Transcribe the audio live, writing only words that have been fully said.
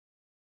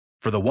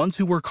For the ones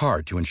who work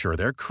hard to ensure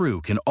their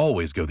crew can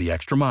always go the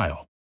extra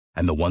mile,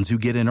 and the ones who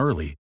get in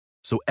early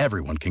so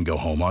everyone can go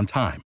home on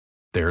time,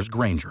 there's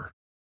Grainger,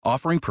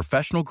 offering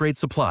professional-grade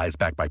supplies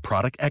backed by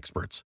product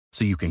experts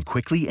so you can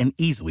quickly and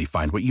easily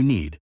find what you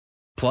need.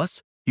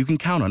 Plus, you can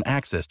count on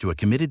access to a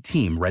committed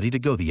team ready to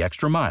go the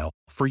extra mile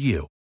for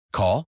you.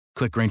 Call,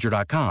 click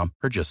Grainger.com,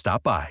 or just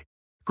stop by.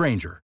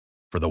 Grainger,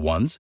 for the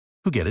ones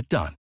who get it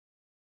done.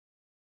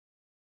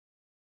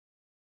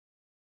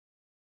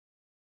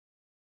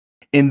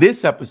 In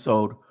this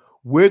episode,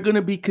 we're going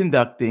to be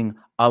conducting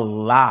a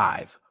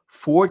live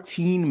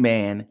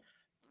 14-man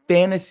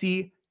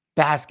fantasy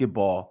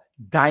basketball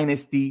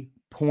Dynasty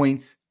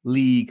Points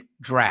League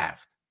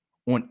draft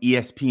on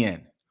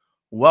ESPN.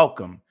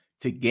 Welcome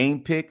to Game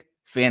Pick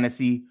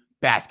Fantasy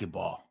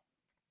Basketball.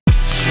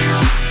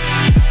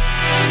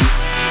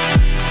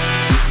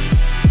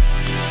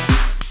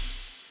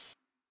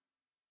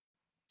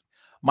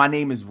 My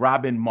name is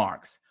Robin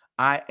Marks.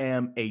 I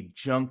am a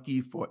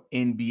junkie for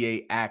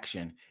NBA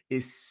action,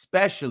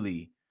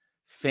 especially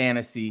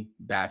fantasy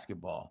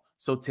basketball.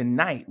 So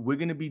tonight we're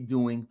going to be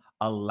doing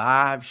a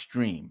live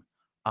stream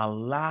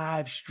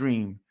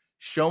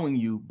showing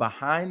you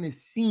behind the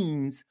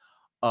scenes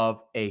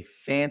of a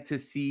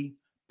fantasy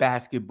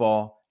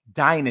basketball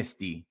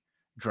dynasty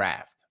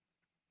draft.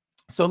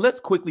 So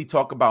let's quickly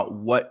talk about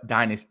what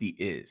dynasty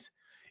is.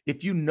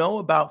 If you know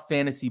about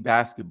fantasy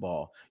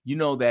basketball, you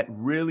know that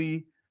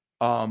really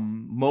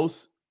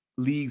most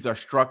leagues are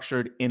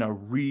structured in a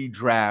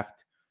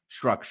redraft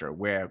structure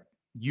where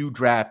you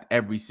draft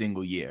every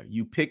single year.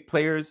 You pick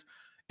players,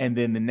 and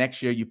then the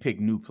next year you pick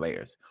new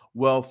players.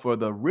 Well, for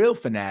the real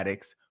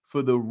fanatics,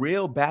 for the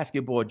real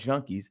basketball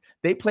junkies,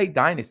 they play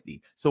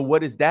Dynasty. So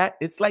what is that?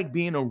 It's like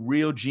being a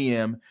real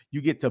GM.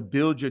 You get to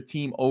build your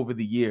team over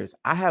the years.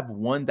 I have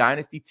one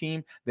Dynasty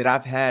team that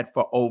I've had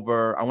for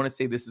over, I want to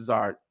say this is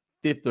our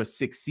 5th or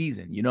 6th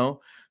season, you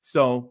know?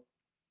 So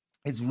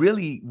it's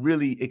really,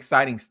 really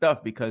exciting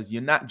stuff because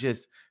you're not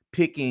just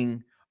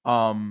picking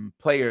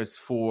players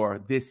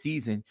for this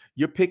season.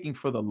 You're picking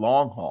for the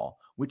long haul,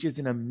 which is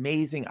an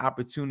amazing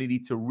opportunity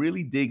to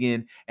really dig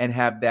in and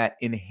have that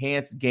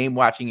enhanced game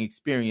watching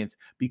experience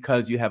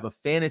because you have a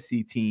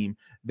fantasy team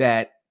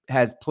that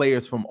has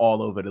players from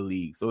all over the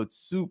league. So it's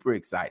super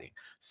exciting.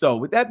 So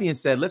with that being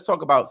said, let's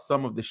talk about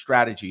some of the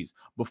strategies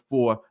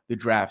before the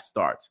draft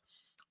starts.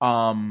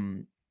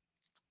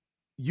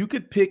 You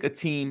could pick a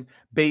team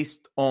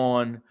based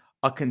on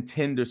a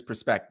contender's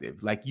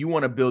perspective. Like you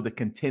want to build a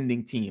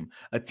contending team,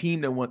 a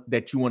team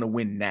that you want to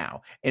win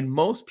now. And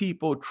most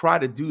people try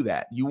to do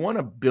that. You want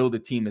to build a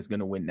team that's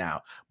going to win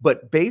now.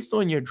 But based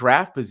on your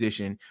draft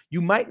position,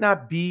 you might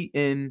not be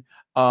in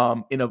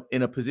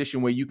a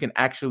position where you can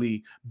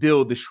actually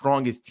build the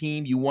strongest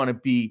team. You want to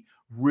be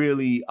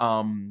really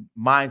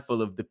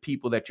mindful of the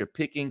people that you're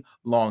picking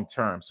long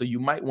term. So you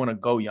might want to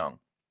go young.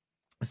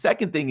 The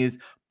second thing is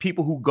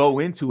people who go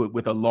into it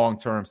with a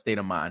long-term state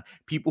of mind,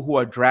 people who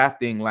are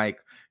drafting like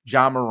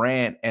John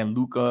Morant and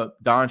Luka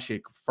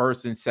Doncic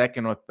first and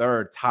second or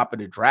third top of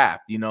the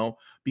draft, you know,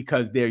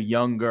 because they're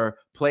younger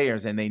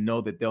players and they know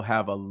that they'll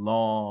have a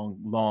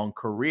long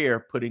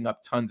career putting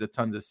up tons of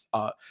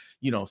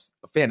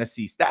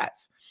fantasy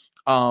stats.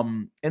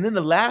 And then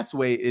the last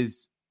way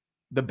is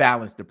the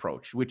balanced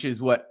approach, which is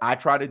what I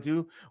try to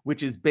do,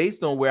 which is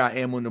based on where I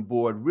am on the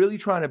board, really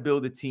trying to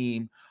build a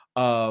team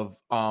of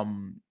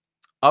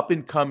up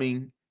and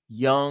coming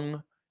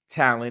young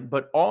talent,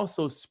 but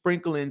also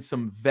sprinkle in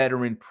some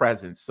veteran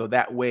presence. So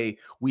that way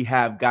we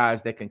have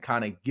guys that can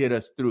kind of get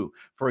us through.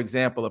 For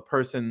example, a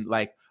person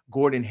like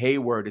Gordon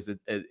Hayward is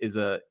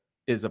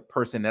a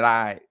person that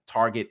I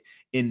target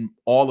in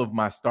all of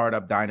my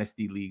startup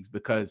dynasty leagues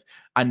because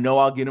I know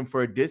I'll get him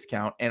for a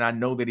discount and I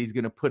know that he's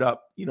going to put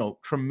up,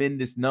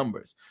 tremendous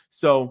numbers.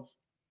 So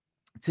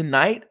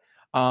tonight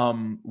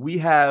we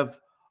have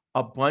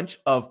a bunch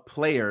of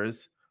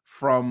players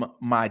from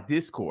my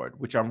Discord,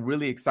 which I'm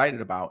really excited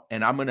about.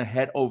 And I'm going to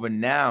head over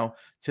now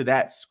to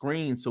that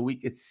screen so we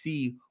could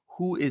see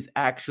who is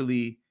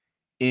actually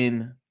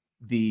in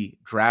the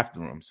draft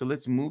room. So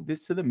let's move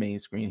this to the main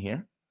screen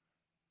here.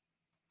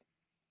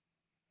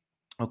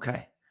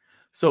 Okay.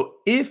 So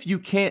if you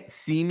can't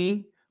see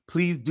me,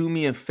 please do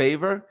me a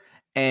favor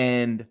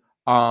and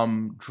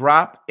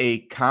drop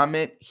a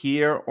comment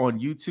here on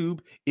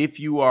YouTube. If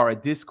you are a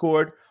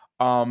Discord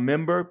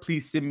member,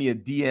 please send me a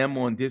DM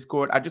on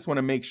Discord. I just want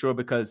to make sure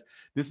because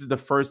this is the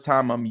first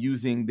time I'm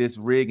using this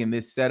rig and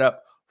this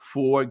setup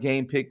for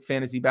Game Pick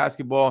Fantasy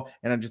Basketball,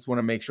 and I just want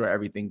to make sure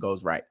everything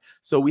goes right.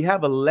 So we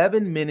have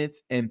 11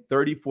 minutes and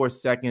 34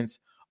 seconds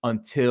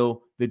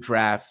until the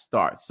draft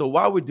starts. So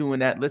while we're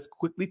doing that, let's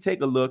quickly take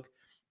a look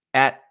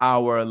at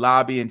our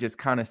lobby and just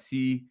kind of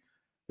see.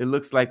 It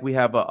looks like we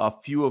have a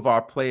few of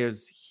our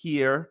players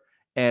here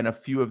and a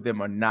few of them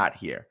are not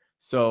here.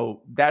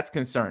 So that's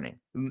concerning.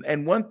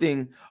 And one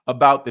thing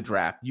about the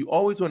draft, you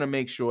always want to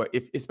make sure,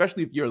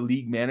 especially if you're a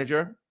league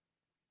manager,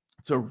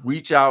 to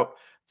reach out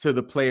to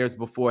the players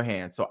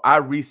beforehand. So I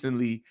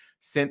recently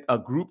sent a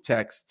group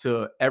text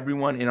to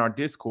everyone in our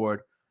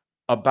Discord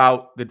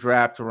about the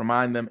draft to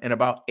remind them, and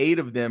about 8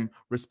 of them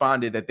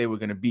responded that they were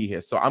going to be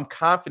here. So I'm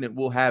confident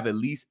we'll have at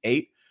least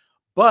 8,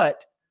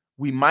 but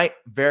we might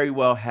very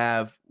well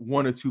have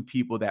 1 or 2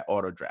 people that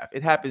auto draft.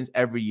 It happens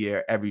every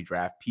year, every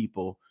draft.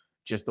 People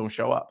just don't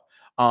show up.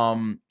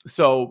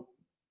 So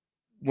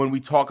when we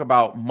talk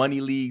about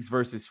money leagues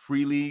versus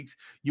free leagues,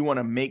 you want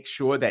to make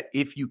sure that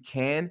if you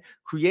can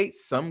create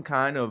some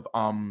kind of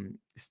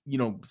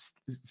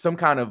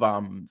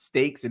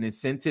stakes and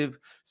incentive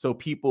so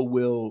people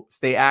will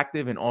stay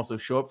active and also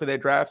show up for their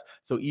drafts.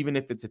 So even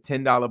if it's a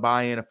 $10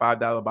 buy-in, a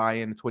 $5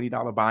 buy-in, a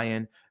 $20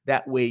 buy-in,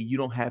 that way you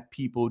don't have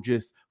people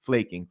just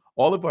flaking.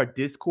 All of our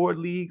Discord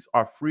leagues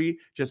are free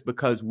just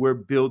because we're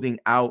building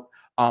out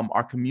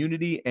our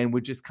community and we're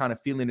just kind of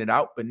feeling it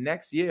out. But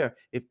next year,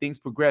 if things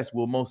progress,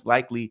 we'll most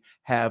likely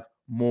have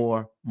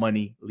more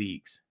money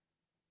leagues.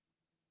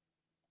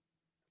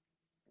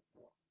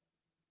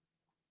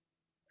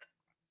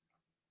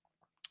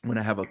 I'm going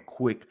to have a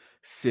quick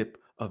sip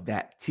of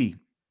that tea.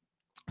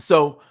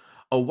 So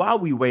while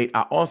we wait,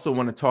 I also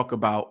want to talk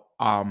about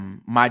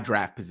my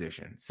draft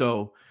position.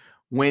 So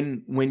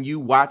when you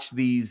watch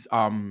these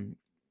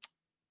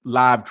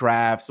live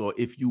drafts, or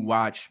if you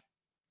watch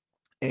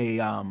a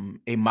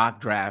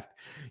mock draft,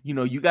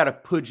 you got to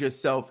put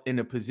yourself in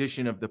a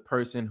position of the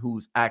person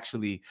who's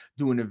actually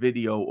doing a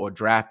video or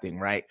drafting,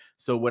 right?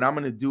 So what I'm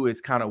going to do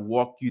is kind of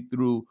walk you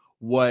through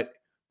what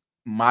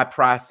my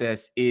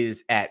process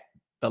is at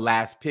the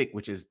last pick,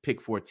 which is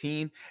pick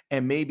 14,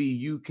 and maybe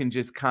you can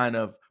just kind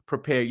of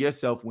prepare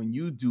yourself when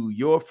you do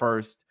your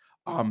first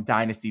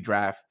dynasty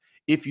draft,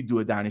 if you do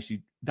a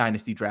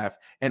dynasty draft.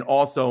 And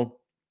also,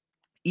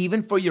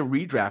 even for your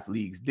redraft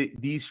leagues,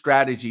 these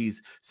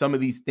strategies, some of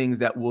these things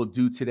that we'll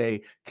do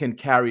today can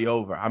carry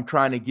over. I'm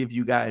trying to give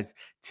you guys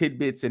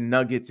tidbits and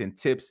nuggets and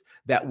tips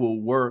that will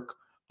work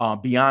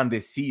beyond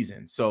this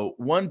season. So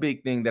one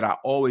big thing that I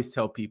always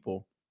tell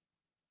people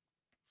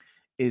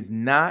is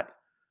not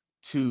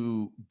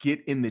to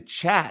get in the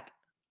chat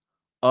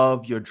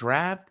of your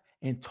draft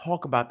and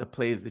talk about the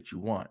players that you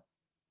want.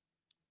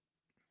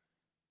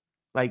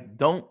 Like,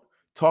 don't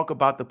talk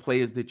about the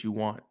players that you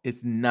want.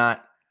 It's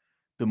not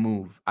the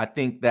move. I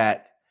think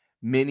that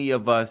many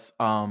of us,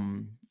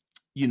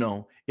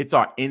 it's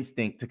our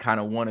instinct to kind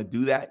of want to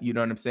do that. You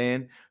know what I'm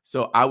saying?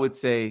 So I would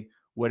say,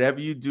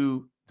 whatever you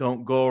do,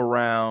 don't go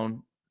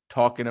around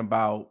talking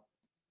about,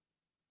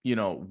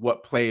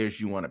 what players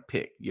you want to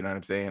pick. You know what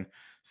I'm saying?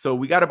 So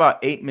we got about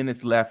 8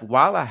 minutes left.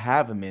 While I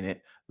have a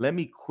minute, let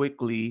me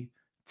quickly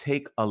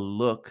take a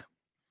look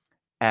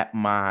at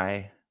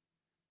my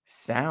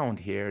sound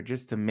here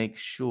just to make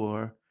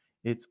sure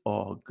it's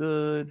all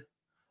good.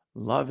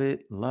 Love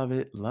it, love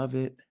it, love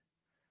it.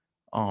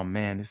 Oh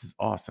man, this is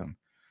awesome.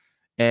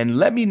 And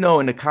let me know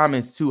in the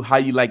comments too how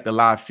you like the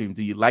live stream.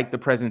 Do you like the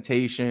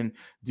presentation?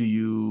 Do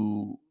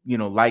you,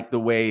 like the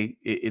way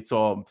it's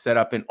all set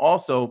up? And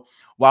also,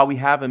 while we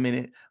have a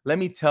minute, let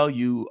me tell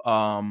you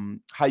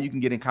how you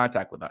can get in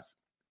contact with us.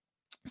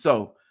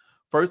 So,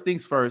 first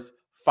things first,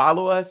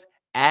 follow us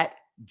at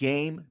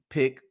Game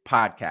Pick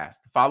Podcast.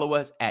 Follow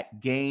us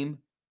at Game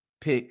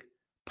Pick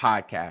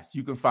Podcast.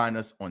 You can find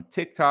us on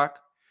TikTok.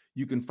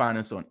 You can find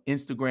us on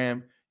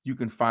Instagram. You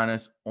can find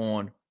us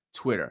on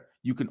Twitter.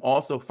 You can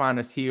also find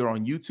us here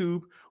on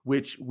YouTube,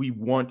 which we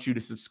want you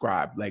to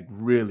subscribe. Like,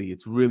 really,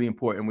 it's really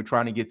important. We're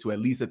trying to get to at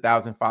least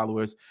 1,000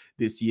 followers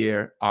this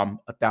year,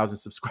 1,000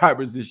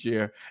 subscribers this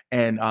year,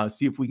 and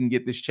see if we can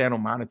get this channel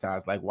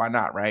monetized. Like, why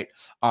not, right?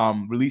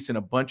 Releasing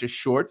a bunch of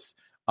shorts,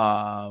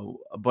 a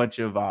bunch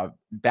of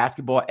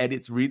basketball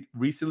edits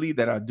recently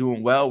that are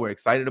doing well. We're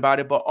excited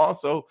about it, but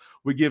also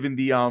we're giving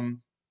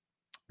the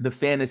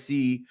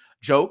fantasy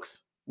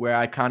jokes where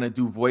I kind of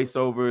do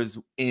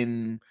voiceovers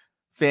in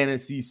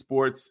fantasy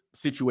sports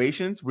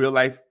situations, real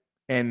life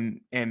and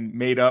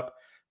made up,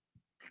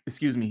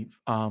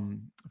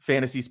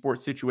 fantasy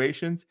sports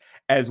situations,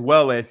 as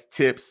well as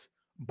tips,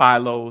 buy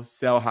low,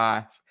 sell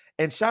highs.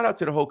 And shout out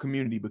to the whole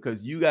community,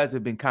 because you guys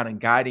have been kind of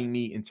guiding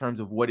me in terms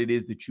of what it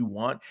is that you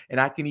want. And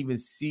I can even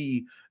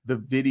see the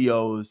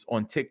videos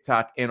on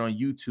TikTok and on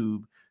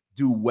YouTube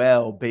do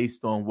well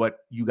based on what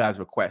you guys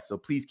request. So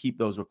please keep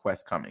those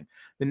requests coming.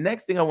 The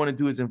next thing I want to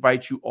do is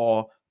invite you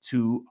all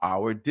to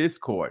our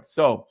Discord.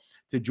 So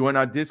to join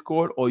our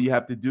Discord, all you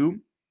have to do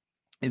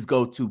is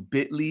go to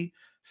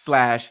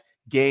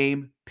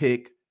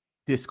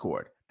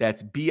bit.ly/GamePickDiscord.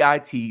 That's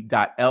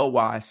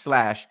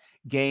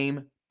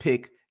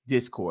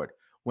bit.ly/GamePickDiscord.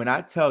 When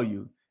I tell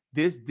you,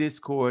 this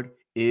Discord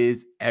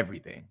is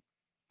everything.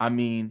 I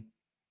mean,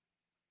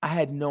 I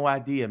had no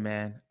idea,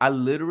 man. I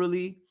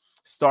literally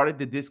started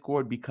the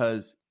Discord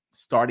because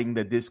starting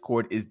the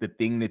Discord is the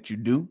thing that you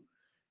do,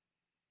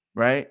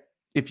 right?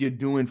 If you're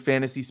doing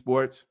fantasy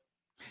sports,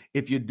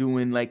 if you're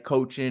doing like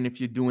coaching,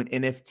 if you're doing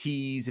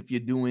NFTs, if you're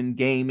doing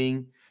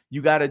gaming,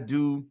 you got to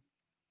do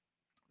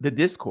the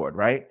Discord,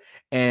 right?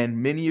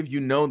 And many of you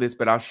know this,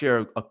 but I'll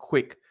share a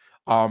quick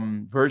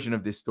version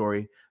of this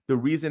story. The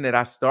reason that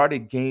I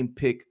started Game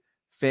Pick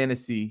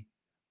Fantasy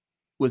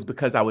was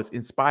because I was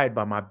inspired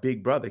by my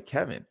big brother,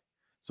 Kevin.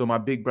 So my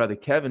big brother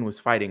Kevin was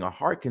fighting a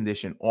heart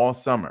condition all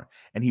summer,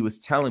 and he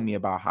was telling me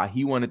about how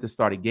he wanted to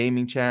start a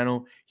gaming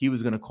channel. He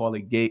was going to call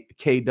it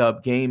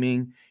K-Dub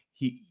Gaming.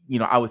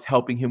 I was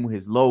helping him with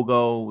his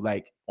logo.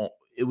 Like,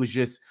 it was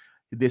just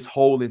this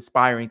whole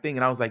inspiring thing.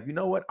 And I was like, you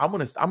know what? I'm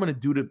gonna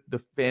do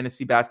the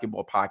fantasy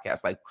basketball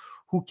podcast. Like,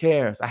 who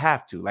cares? I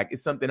have to. Like,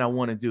 it's something I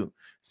want to do.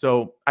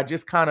 So I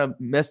just kind of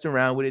messed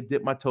around with it,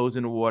 dipped my toes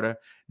in the water.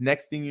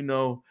 Next thing you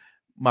know,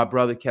 my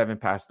brother Kevin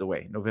passed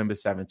away, November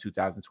 7th,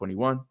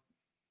 2021.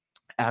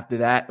 After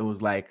that, it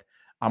was like,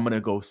 I'm going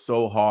to go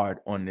so hard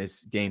on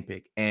this game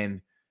pick.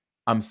 And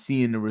I'm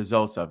seeing the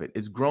results of it.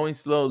 It's growing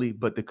slowly,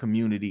 but the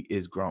community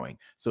is growing.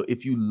 So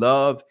if you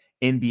love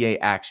NBA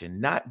action,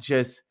 not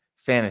just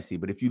fantasy,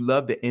 but if you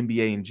love the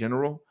NBA in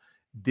general,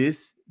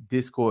 this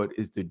Discord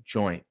is the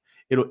joint.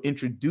 It'll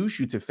introduce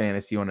you to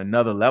fantasy on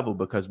another level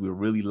because we're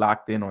really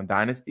locked in on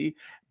Dynasty.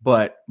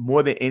 But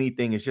more than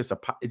anything, it's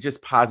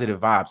just positive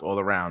vibes all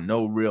around.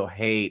 No real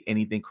hate,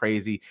 anything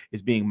crazy.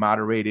 Is being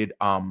moderated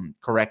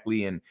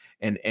correctly, and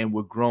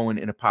we're growing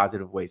in a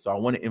positive way. So I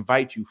want to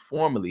invite you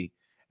formally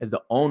as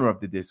the owner of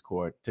the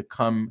Discord to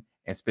come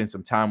and spend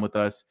some time with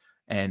us.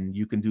 And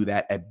you can do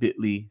that at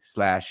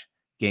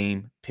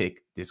bit.ly/game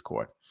pick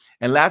Discord.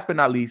 And last but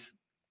not least,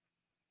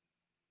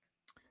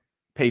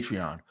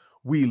 Patreon.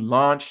 We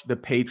launched the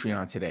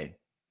Patreon today.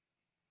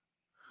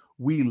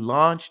 We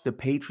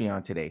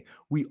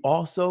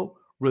also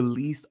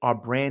released our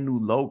brand new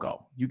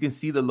logo. You can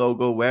see the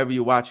logo wherever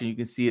you're watching. You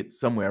can see it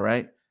somewhere,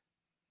 right?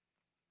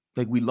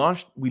 Like, we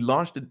launched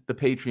the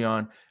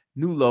Patreon,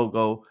 new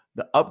logo,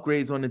 the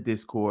upgrades on the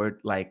Discord.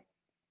 Like,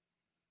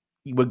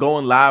 we're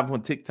going live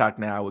on TikTok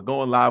now. We're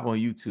going live on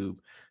YouTube.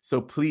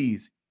 So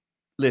please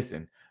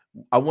listen.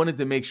 I wanted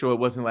to make sure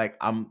it wasn't like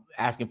I'm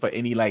asking for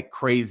any like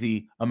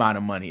crazy amount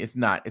of money. It's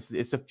not.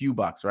 It's a few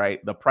bucks, right?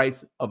 The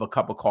price of a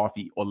cup of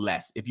coffee or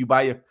less. If you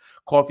buy a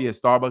coffee at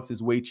Starbucks,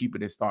 it's way cheaper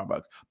than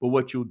Starbucks. But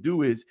what you'll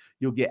do is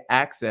you'll get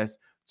access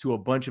to a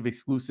bunch of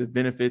exclusive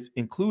benefits,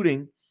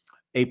 including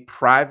a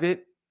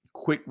private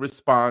quick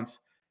response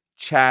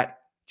chat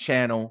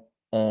channel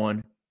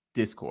on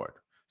Discord.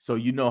 So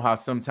you know how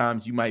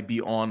sometimes you might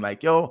be on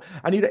like, yo,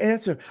 I need an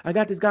answer. I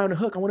got this guy on the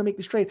hook. I want to make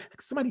this trade.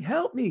 Somebody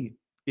help me.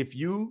 If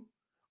you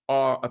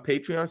are a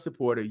Patreon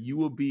supporter, you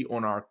will be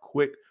on our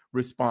quick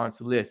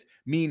response list,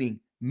 meaning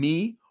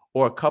me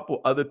or a couple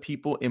other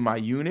people in my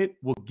unit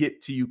will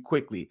get to you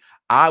quickly.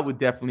 I would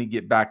definitely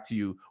get back to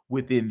you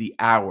within the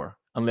hour,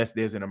 unless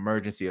there's an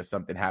emergency or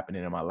something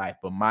happening in my life.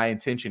 But my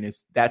intention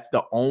is that's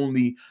the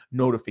only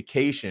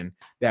notification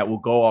that will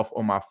go off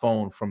on my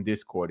phone from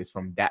Discord is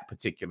from that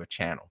particular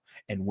channel.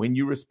 And when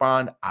you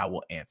respond, I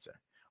will answer.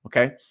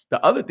 Okay.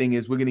 The other thing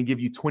is we're going to give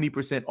you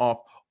 20%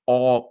 off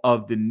all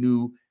of the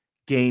new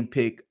Game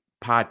Pick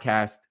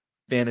podcast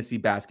fantasy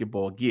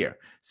basketball gear.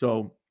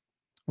 So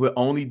we're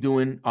only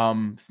doing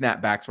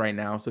snapbacks right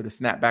now. So the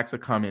snapbacks are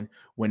coming.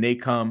 When they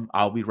come,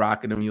 I'll be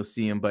rocking them. You'll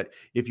see them. But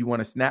if you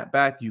want a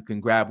snapback, you can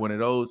grab one of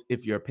those.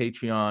 If you're a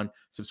Patreon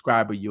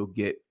subscriber, you'll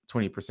get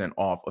 20%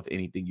 off of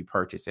anything you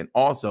purchase. And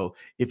also,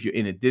 if you're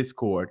in a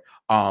Discord,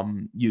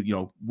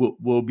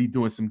 we'll be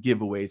doing some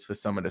giveaways for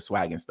some of the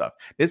swag and stuff.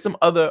 There's some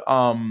other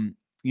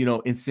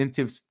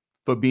incentives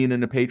for being in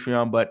the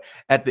Patreon. But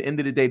at the end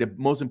of the day, the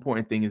most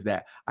important thing is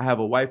that I have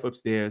a wife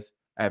upstairs.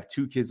 I have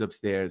 2 kids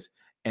upstairs.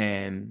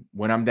 And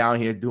when I'm down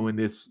here doing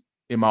this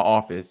in my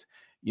office,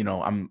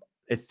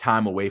 it's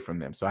time away from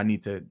them. So I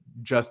need to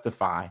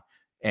justify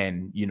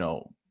and,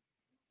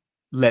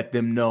 let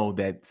them know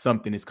that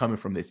something is coming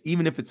from this,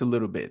 even if it's a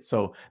little bit.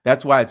 So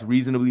that's why it's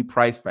reasonably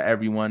priced for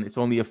everyone. It's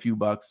only a few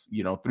bucks,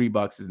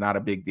 $3 is not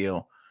a big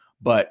deal,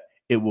 but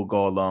it will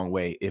go a long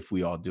way if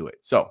we all do it.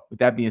 So with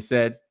that being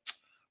said,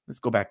 let's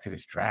go back to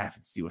this draft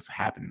and see what's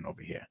happening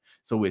over here.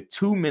 So we're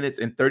 2 minutes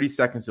and 30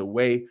 seconds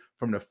away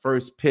from the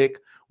first pick.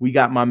 We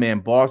got my man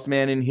Boss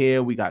Man in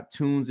here. We got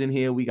Tunes in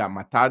here. We got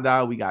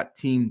Matada. We got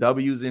Team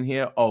W's in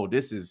here. Oh,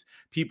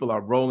 people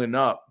are rolling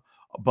up.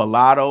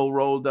 Balado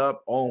rolled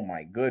up. Oh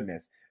my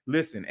goodness.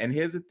 Listen, and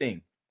here's the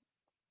thing.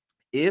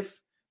 If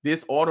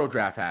this auto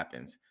draft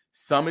happens,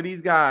 some of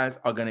these guys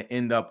are going to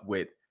end up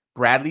with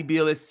Bradley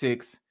Beal at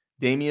 6,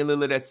 Damian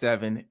Lillard at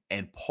 7,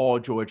 and Paul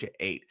George at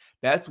 8.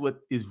 That's what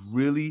is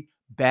really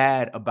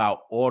bad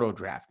about auto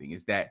drafting,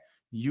 is that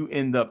you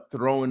end up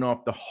throwing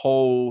off the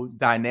whole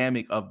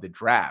dynamic of the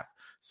draft.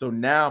 So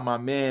now my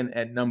man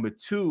at number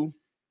 2,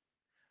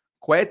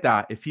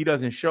 Queta, if he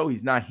doesn't show,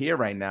 he's not here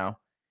right now,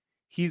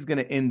 he's going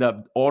to end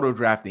up auto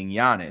drafting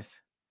Giannis.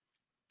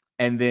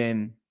 And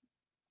then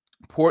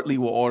Portly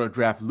will auto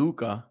draft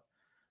Luka.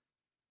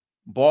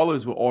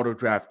 Ballers will auto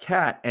draft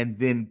Cat. And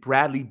then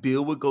Bradley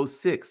Beal would go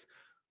 6.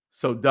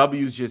 So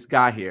W's just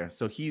got here.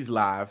 So he's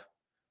live.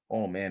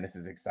 Oh man, this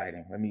is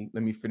exciting. Let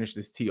me finish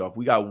this tee off.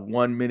 We got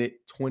 1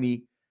 minute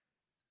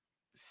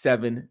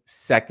 27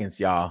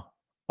 seconds, y'all.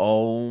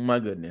 Oh my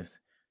goodness.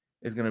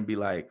 It's gonna be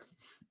like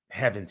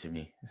heaven to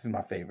me. This is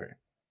my favorite.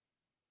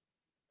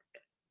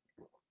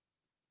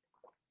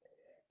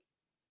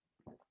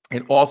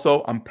 And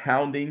also, I'm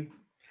pounding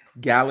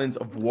gallons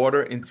of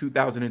water in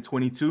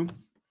 2022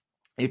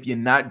 If you're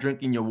not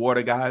drinking your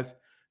water, guys,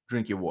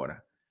 drink your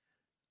water.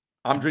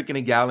 I'm drinking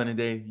a gallon a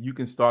day. You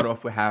can start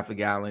off with half a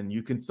gallon.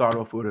 You can start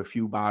off with a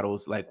few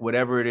bottles, like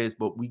whatever it is.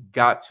 But we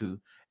got to,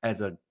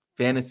 as a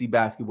fantasy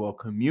basketball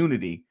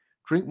community,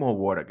 drink more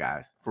water,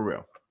 guys. For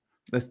real.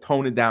 Let's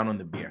tone it down on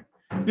the beer.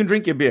 You can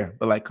drink your beer,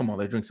 but like, come on,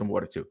 let's drink some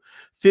water too.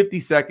 50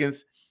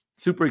 seconds.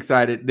 Super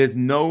excited. There's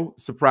no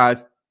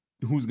surprise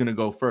who's going to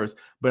go first.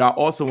 But I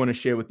also want to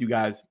share with you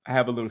guys, I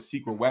have a little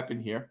secret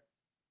weapon here.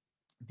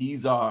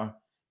 These are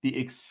the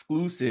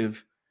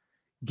exclusive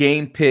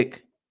game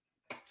pick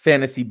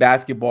fantasy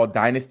basketball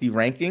dynasty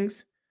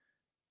rankings.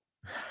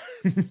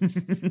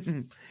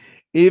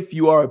 If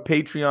you are a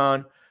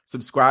Patreon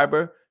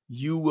subscriber,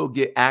 you will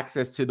get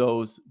access to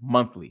those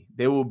monthly.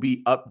 They will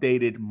be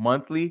updated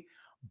monthly,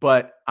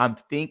 but I'm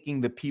thinking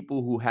the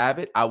people who have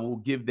it, I will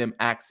give them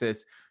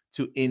access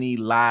to any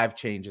live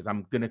changes.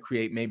 I'm going to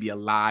create maybe a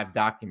live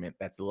document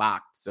that's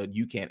locked so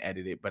you can't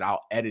edit it, but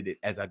I'll edit it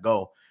as I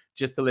go,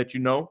 just to let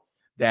you know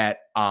that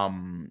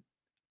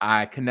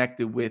I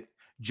connected with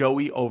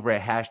Joey over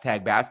at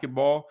Hashtag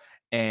Basketball,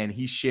 and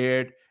he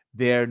shared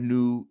their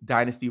new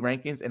dynasty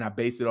rankings, and I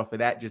based it off of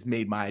that, just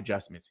made my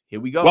adjustments. Here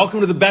we go.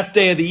 Welcome to the best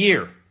day of the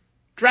year,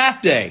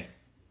 draft day.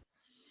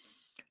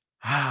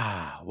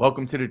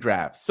 Welcome to the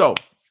draft. So,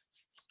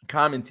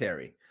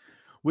 commentary.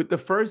 With the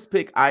first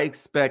pick, I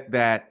expect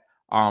that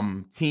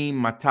Team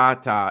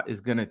Matata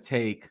is going to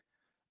take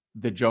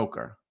the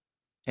Joker,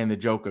 and the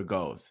Joker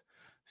goes.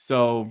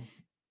 So,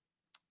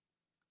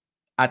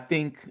 I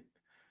think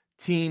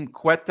Team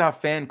Quetta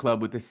Fan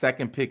Club with the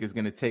second pick is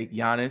going to take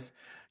Giannis.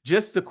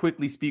 Just to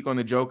quickly speak on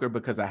the Joker,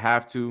 because I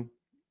have to,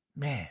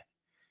 man,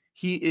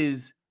 he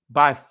is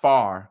by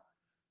far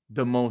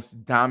the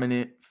most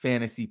dominant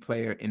fantasy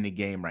player in the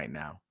game right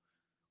now.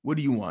 What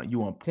do you want? You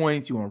want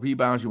points, you want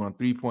rebounds, you want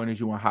three-pointers,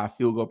 you want high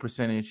field goal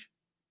percentage,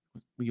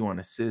 you want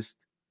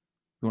assist,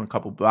 you want a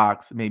couple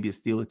blocks, maybe a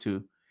steal or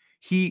two.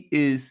 He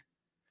is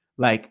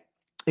like,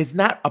 it's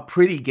not a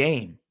pretty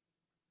game.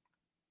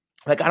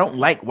 Like, I don't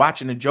like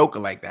watching a Joker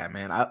like that,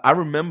 man. I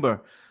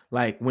remember,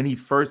 like, when he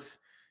first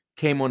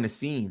came on the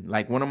scene,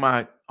 like, one of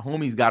my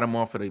homies got him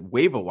off of the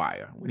waiver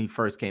wire when he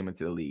first came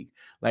into the league.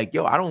 Like,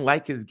 yo, I don't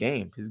like his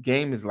game. His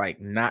game is, like,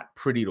 not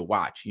pretty to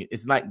watch.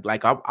 It's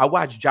like I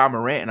watch Ja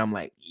Morant, and I'm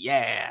like,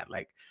 yeah,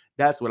 like,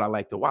 that's what I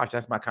like to watch.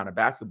 That's my kind of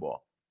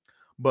basketball.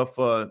 But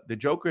for the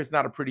Joker, it's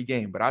not a pretty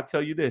game. But I'll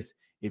tell you this,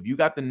 if you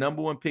got the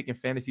number one pick in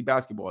fantasy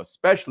basketball,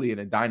 especially in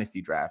a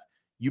dynasty draft,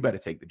 you better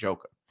take the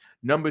Joker.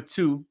 Number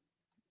 2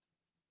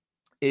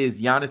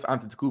 is Giannis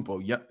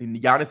Antetokounmpo.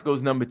 Giannis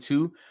goes number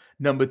 2.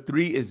 Number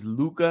 3 is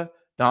Luka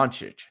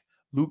Doncic.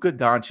 Luka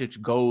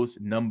Doncic goes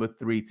number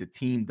 3 to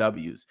Team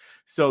W's.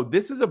 So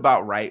this is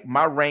about right.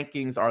 My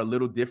rankings are a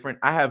little different.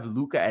 I have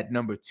Luka at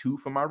number 2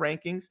 for my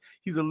rankings.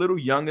 He's a little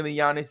younger than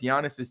Giannis.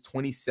 Giannis is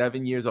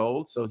 27 years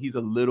old, so he's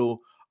a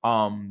little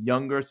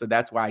younger. So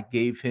that's why I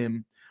gave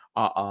him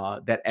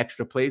that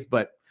extra place.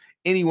 But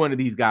any one of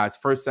these guys,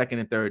 first, second,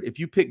 and third, if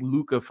you pick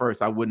Luka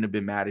first, I wouldn't have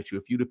been mad at you.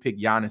 If you'd have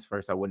picked Giannis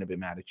first, I wouldn't have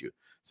been mad at you.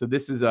 So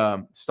this is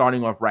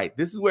starting off right.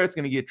 This is where it's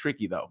going to get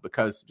tricky, though,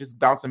 because just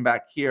bouncing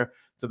back here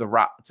to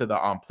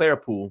the player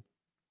pool,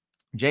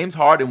 James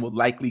Harden will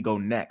likely go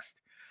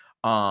next.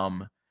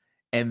 And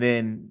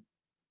then,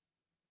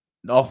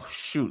 oh,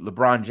 shoot,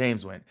 LeBron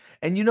James went.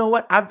 And you know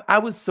what? I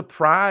was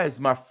surprised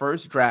my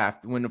first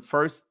draft, when the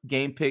first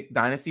game pick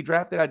dynasty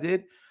draft that I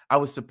did, I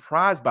was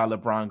surprised by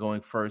LeBron going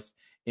first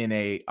in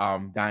a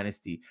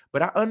dynasty.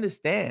 But I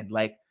understand,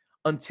 like,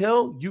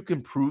 until you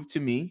can prove to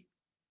me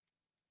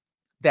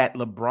that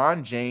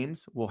LeBron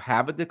James will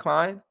have a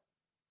decline,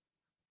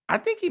 I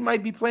think he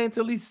might be playing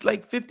till he's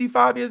like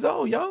 55 years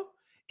old, yo.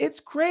 It's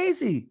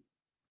crazy.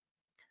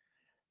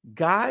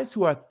 Guys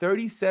who are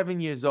 37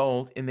 years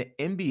old in the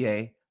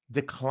NBA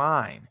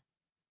decline.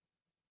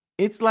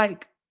 It's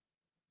like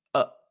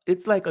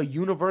a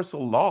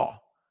universal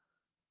law.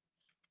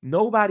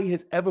 Nobody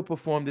has ever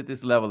performed at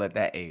this level at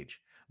that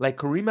age. Like,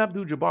 Kareem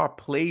Abdul-Jabbar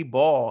played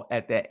ball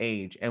at that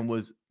age and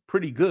was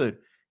pretty good.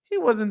 He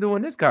wasn't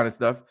doing this kind of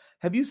stuff.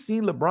 Have you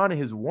seen LeBron in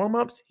his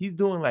warm-ups? He's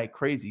doing like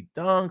crazy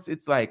dunks.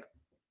 It's like,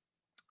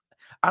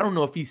 I don't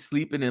know if he's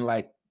sleeping in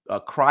like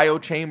a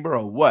cryo chamber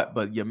or what,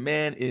 but your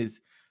man is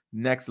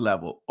next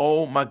level.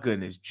 Oh my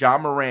goodness. Ja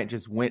Morant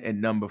just went at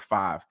number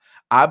 5.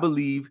 I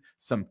believe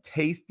some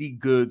tasty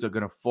goods are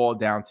going to fall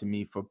down to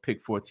me for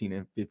pick 14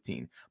 and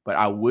 15. But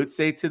I would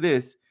say to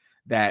this,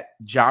 that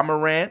Ja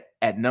Morant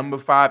at number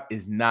 5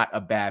 is not a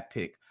bad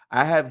pick.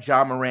 I have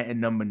Ja Morant at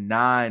number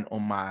 9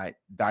 on my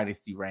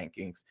dynasty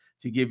rankings.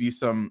 To give you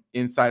some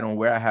insight on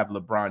where I have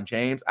LeBron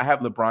James, I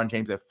have LeBron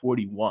James at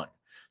 41.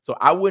 So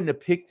I wouldn't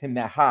have picked him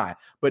that high.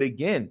 But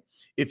again,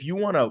 if you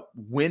want to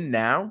win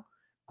now,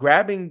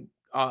 grabbing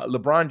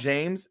LeBron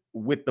James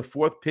with the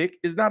 4th pick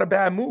is not a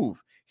bad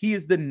move. He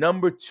is the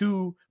number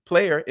 2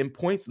 player in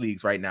points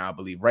leagues right now, I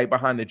believe, right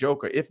behind the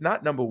Joker. If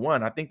not number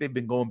 1, I think they've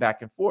been going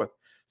back and forth.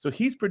 So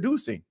he's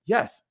producing.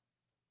 Yes,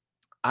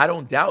 I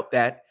don't doubt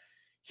that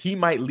he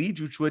might lead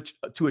you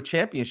to a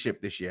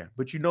championship this year.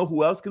 But you know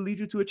who else can lead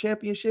you to a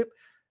championship?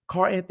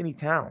 Karl Anthony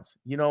Towns,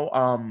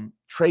 Trae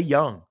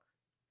Young,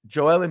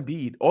 Joel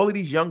Embiid, all of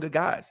these younger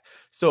guys.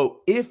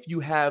 So if you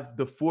have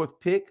the fourth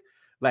pick,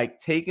 like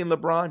taking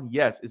LeBron,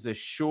 yes, it's a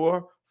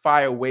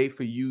surefire way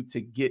for you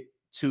to get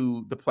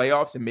to the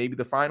playoffs and maybe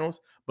the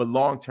finals, but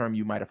long term,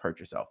 you might have hurt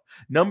yourself.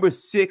 Number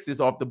 6 is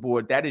off the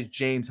board. That is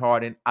James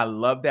Harden. I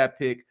love that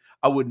pick.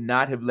 I would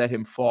not have let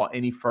him fall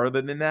any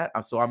further than that.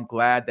 So I'm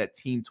glad that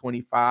Team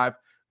 25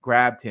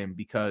 grabbed him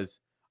because,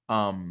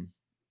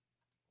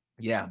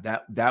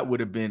 that would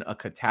have been a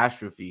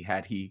catastrophe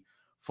had he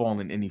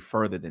fallen any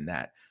further than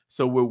that.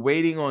 So we're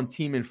waiting on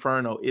Team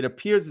Inferno. It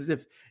appears as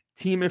if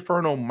Team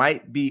Inferno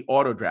might be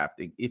auto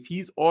drafting. If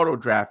he's auto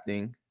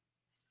drafting,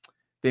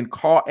 then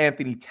Karl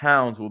Anthony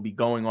Towns will be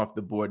going off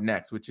the board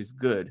next, which is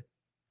good.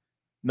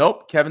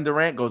 Nope, Kevin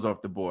Durant goes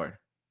off the board.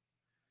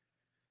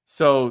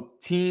 So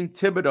Team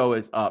Thibodeau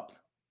is up.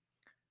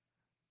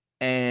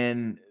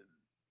 And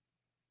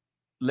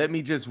let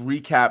me just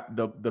recap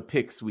the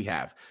picks we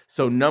have.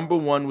 So number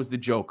 1 was the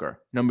Joker.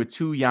 Number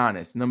 2,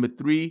 Giannis. Number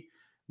 3,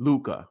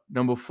 Luka.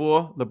 Number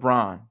 4,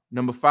 LeBron.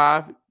 Number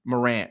 5,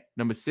 Morant.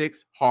 Number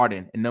 6,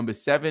 Harden. And number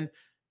 7,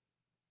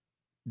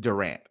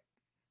 Durant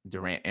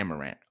and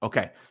Morant.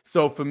 Okay.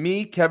 So for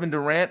me, Kevin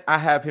Durant, I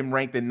have him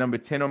ranked at number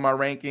 10 on my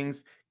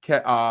rankings.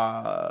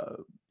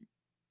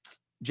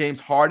 James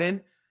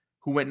Harden,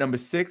 who went number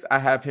 6, I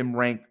have him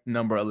ranked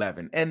number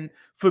 11. And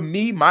for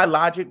me, my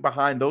logic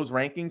behind those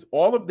rankings,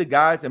 all of the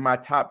guys in my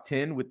top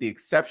 10, with the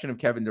exception of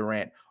Kevin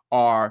Durant,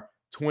 are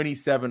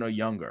 27 or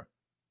younger.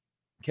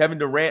 Kevin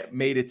Durant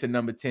made it to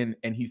number 10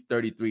 and he's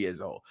 33 years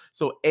old.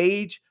 So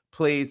age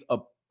plays a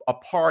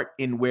part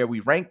in where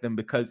we rank them,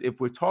 because if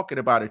we're talking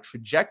about a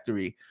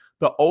trajectory,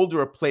 the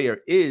older a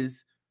player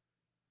is,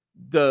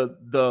 the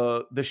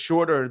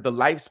shorter the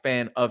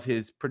lifespan of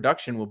his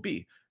production will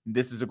be.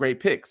 This is a great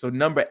pick. So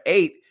number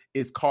 8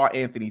 is Karl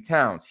Anthony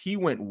Towns. He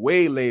went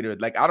way later.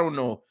 Like, I don't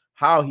know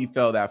how he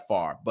fell that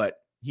far, but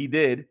he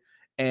did.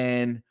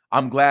 And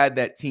I'm glad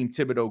that Team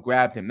Thibodeau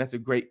grabbed him. That's a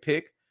great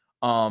pick.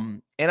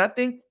 And I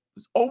think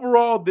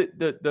overall,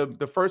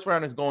 the first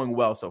round is going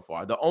well so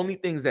far. The only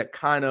things that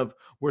kind of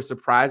were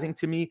surprising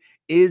to me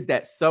is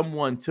that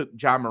someone took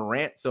Ja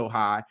Morant so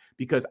high,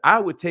 because I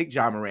would take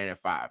Ja Morant at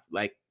 5.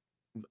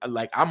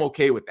 Like I'm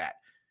okay with that,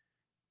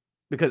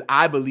 because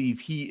I believe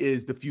he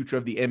is the future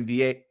of the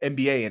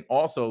NBA and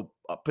also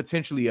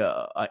potentially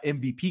a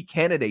MVP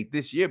candidate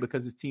this year,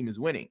 because his team is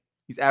winning.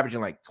 He's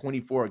averaging like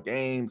 24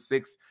 games,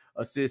 6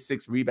 assists,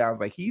 6 rebounds.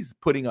 Like, he's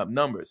putting up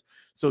numbers.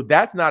 So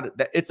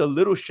it's a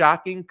little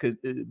shocking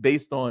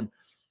based on,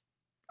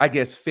 I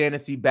guess,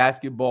 fantasy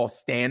basketball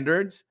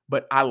standards,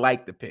 but I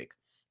like the pick.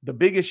 The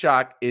biggest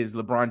shock is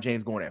LeBron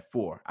James going at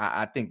 4.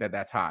 I think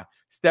that's high.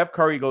 Steph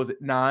Curry goes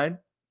at 9.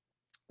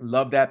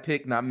 Love that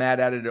pick. Not mad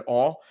at it at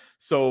all.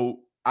 So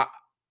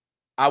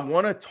I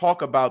want to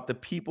talk about the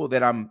people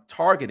that I'm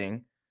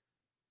targeting,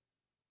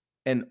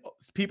 and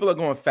people are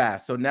going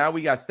fast. So now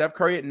we got Steph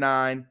Curry at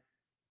 9,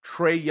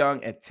 Trae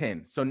Young at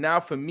 10. So now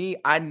for me,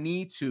 I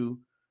need to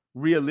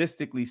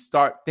realistically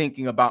start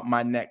thinking about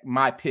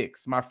my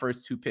picks, my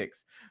first 2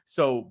 picks.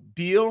 So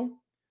Beal,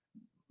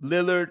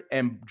 Lillard,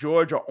 and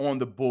George are on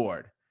the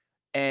board.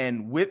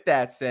 And with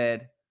that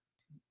said,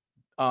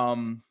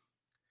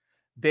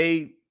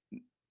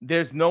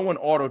 there's no one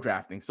auto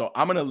drafting. So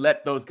I'm going to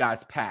let those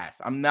guys pass.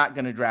 I'm not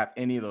going to draft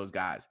any of those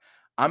guys.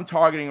 I'm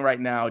targeting right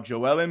now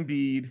Joel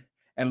Embiid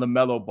and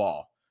LaMelo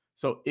Ball.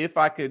 So if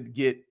I could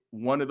get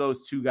one of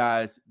those 2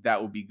 guys, that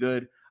would be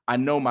good. I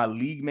know my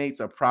league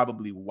mates are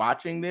probably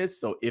watching this.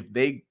 So if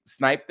they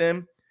snipe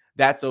them,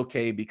 that's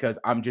okay, because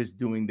I'm just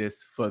doing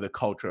this for the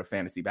culture of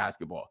fantasy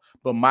basketball.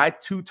 But my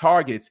 2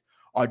 targets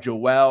are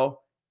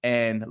Joel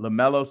and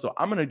LaMelo. So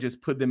I'm going to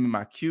just put them in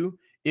my queue.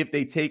 If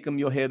they take them,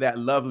 you'll hear that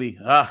lovely,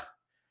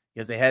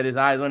 because they had his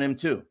eyes on him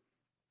too.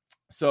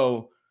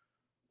 So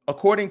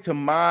according to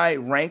my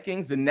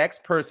rankings, the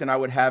next person I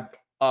would have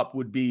up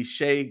would be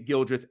Shai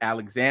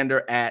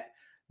Gilgeous-Alexander at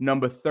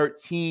number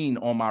 13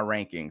 on my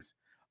rankings.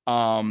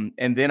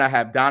 And then I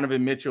have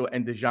Donovan Mitchell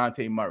and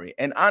DeJounte Murray.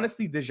 And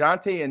honestly,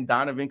 DeJounte and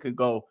Donovan could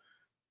go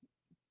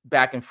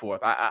back and forth.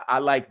 I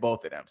like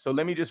both of them. So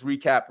let me just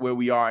recap where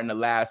we are in the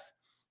last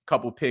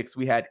couple picks.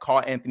 We had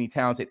Karl Anthony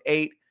Towns at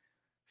 8,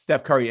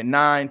 Steph Curry at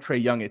 9,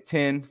 Trae Young at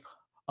 10,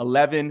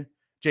 11,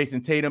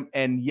 Jason Tatum,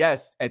 and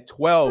yes, at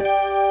 12,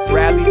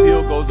 Bradley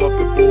Beal goes off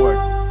the board.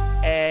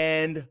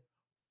 And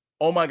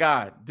oh my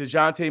God,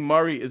 DeJounte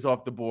Murray is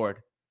off the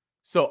board.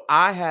 So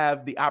I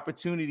have the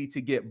opportunity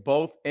to get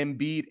both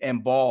Embiid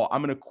and Ball.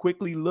 I'm going to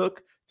quickly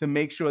look to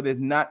make sure there's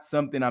not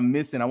something I'm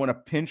missing. I want to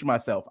pinch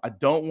myself. I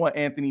don't want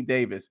Anthony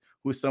Davis,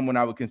 who is someone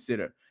I would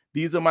consider.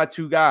 These are my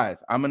 2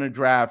 guys. I'm going to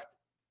draft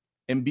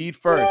Embiid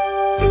first.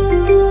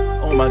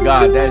 Oh my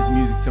God, that is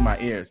music to my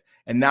ears.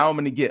 And now I'm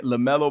going to get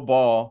LaMelo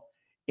Ball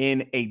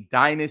in a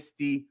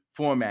Dynasty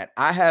format.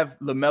 I have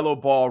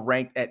LaMelo Ball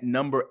ranked at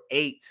number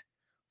 8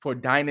 for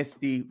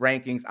Dynasty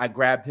rankings. I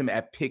grabbed him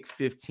at pick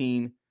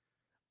 15.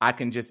 I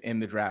can just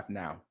end the draft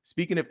now.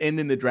 Speaking of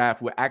ending the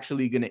draft, we're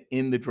actually going to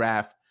end the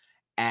draft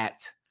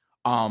at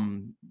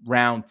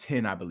round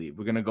 10, I believe.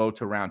 We're going to go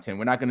to round 10.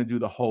 We're not going to do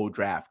the whole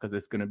draft because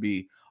it's going to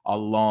be a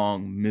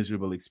long,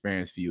 miserable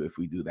experience for you if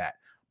we do that.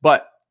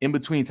 But in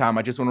between time,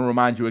 I just want to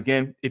remind you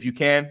again, if you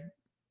can,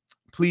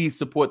 please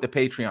support the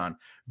Patreon.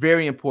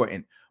 Very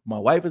important. My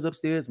wife is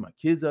upstairs. My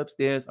kids are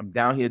upstairs. I'm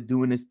down here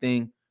doing this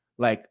thing.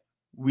 Like,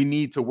 we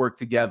need to work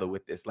together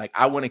with this. Like,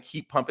 I want to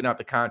keep pumping out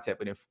the content,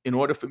 but if in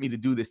order for me to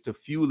do this, to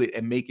fuel it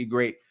and make it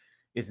great,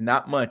 it's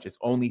not much. It's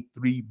only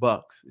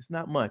 $3. It's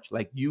not much.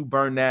 Like, you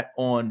burn that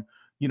on,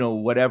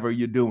 whatever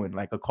you're doing,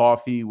 like a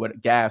coffee,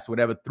 gas,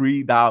 whatever.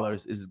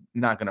 $3 is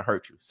not going to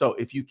hurt you. So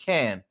if you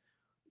can,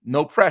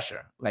 no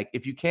pressure. Like,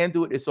 if you can't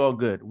do it, it's all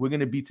good. We're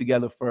going to be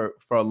together for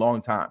a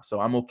long time.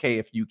 So I'm okay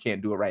if you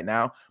can't do it right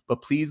now,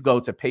 but please go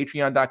to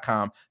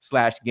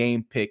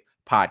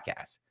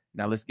patreon.com/gamepickpodcast.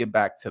 Now let's get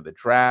back to the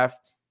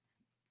draft.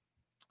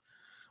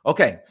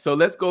 Okay, so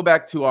let's go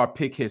back to our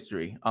pick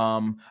history.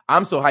 I'm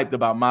so hyped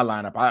about my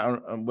lineup.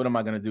 What am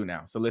I going to do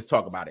now? So let's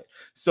talk about it.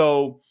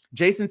 So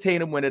Jason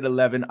Tatum went at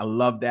 11. I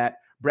love that.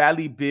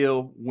 Bradley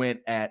Beal went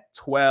at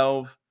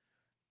 12.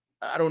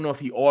 I don't know if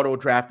he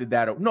auto-drafted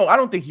that. No, I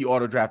don't think he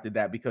auto-drafted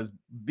that because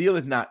Beal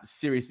is not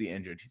seriously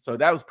injured. So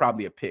that was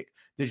probably a pick.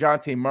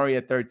 DeJounte Murray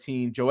at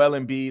 13. Joel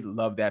Embiid,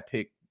 love that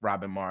pick,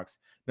 Robin Marks.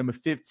 Number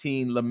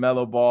 15,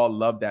 LaMelo Ball,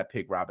 love that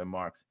pick, Robin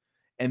Marks.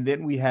 And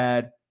then we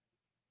had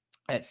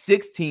at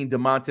 16,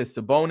 Domantas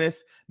Sabonis.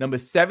 Number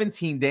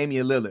 17,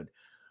 Damian Lillard.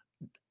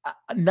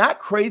 I'm not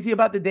crazy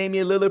about the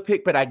Damian Lillard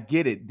pick, but I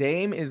get it.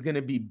 Dame is going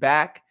to be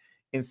back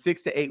in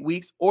 6 to 8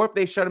 weeks, or if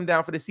they shut him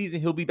down for the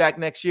season, he'll be back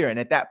next year. And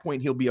at that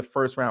point, he'll be a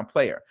first-round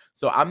player.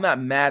 So I'm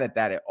not mad at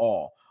that at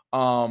all.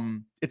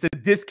 It's a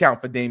discount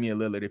for Damian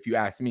Lillard, if you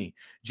ask me.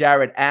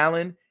 Jared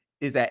Allen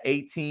is at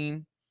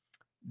 18.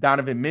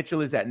 Donovan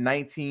Mitchell is at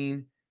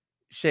 19.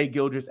 Shai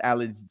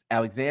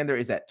Gilgeous-Alexander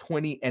is at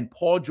 20. And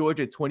Paul George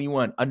at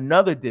 21.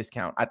 Another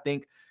discount. I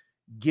think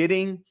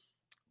getting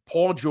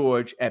Paul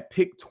George at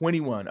pick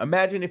 21.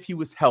 Imagine if he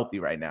was healthy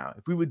right now.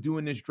 If we were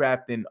doing this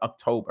draft in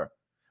October.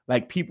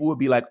 Like, people would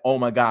be like, oh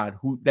my God,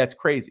 that's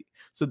crazy.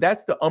 So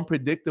that's the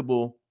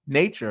unpredictable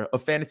nature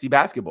of fantasy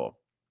basketball.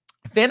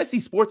 Fantasy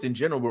sports in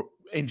general,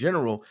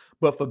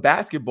 but for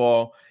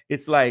basketball,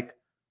 it's like,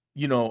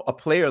 a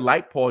player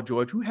like Paul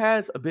George who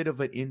has a bit of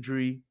an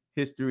injury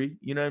history,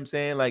 you know what I'm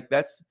saying? Like,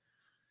 that's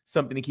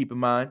something to keep in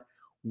mind.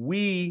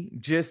 We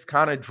just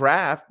kind of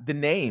draft the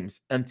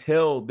names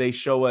until they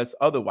show us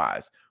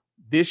otherwise.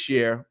 This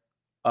year,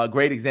 a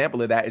great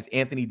example of that is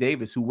Anthony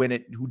Davis, who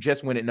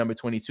just went at number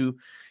 22.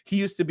 He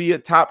used to be a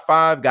top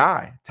 5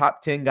 guy,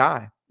 top 10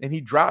 guy, and he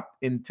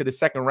dropped into the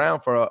second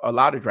round for a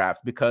lot of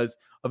drafts because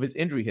of his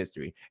injury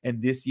history.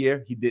 And this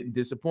year, he didn't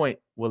disappoint.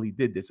 Well, he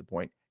did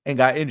disappoint and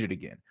got injured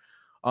again.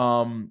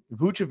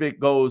 Vucevic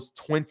goes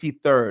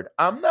 23rd.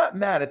 I'm not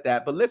mad at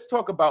that, but let's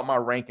talk about my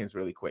rankings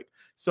really quick.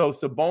 So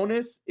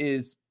Sabonis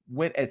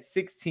went at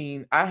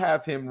 16. I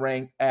have him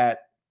ranked at,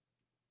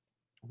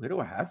 where do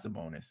I have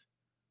Sabonis?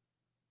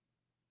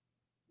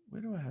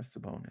 Where do I have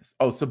Sabonis?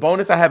 Oh,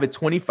 Sabonis, I have at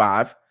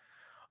 25.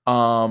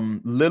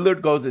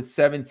 Lillard goes at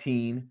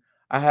 17.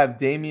 I have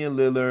Damian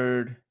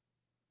Lillard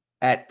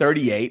at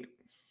 38.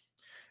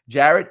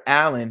 Jared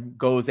Allen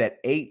goes at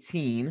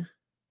 18.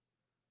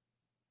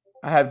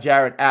 I have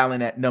Jared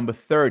Allen at number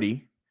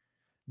 30.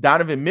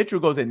 Donovan Mitchell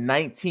goes at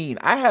 19.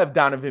 I have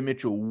Donovan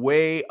Mitchell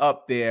way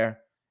up there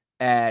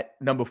at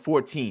number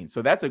 14.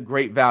 So that's a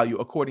great value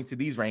according to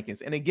these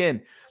rankings. And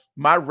again,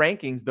 my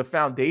rankings, the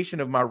foundation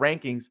of my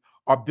rankings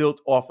are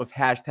built off of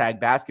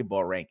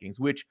 #basketball rankings,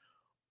 which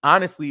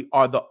honestly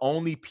are the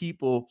only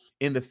people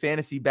in the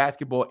fantasy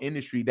basketball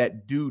industry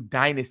that do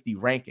dynasty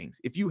rankings.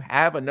 If you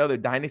have another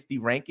dynasty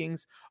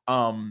rankings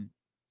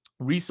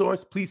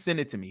resource, please send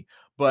it to me.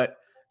 But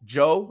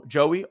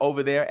Joey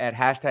over there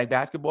at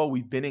 #basketball,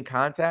 we've been in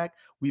contact.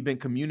 We've been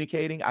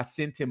communicating. I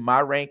sent him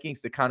my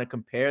rankings to kind of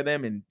compare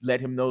them and let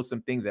him know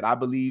some things that I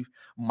believe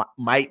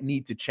might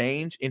need to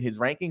change in his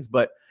rankings.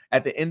 But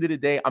at the end of the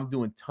day, I'm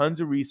doing tons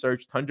of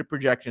research, tons of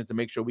projections to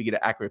make sure we get an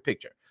accurate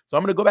picture. So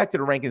I'm going to go back to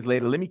the rankings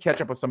later. Let me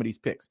catch up on some of these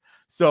picks.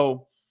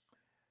 So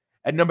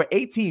at number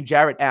 18,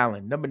 Jared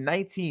Allen. Number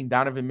 19,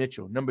 Donovan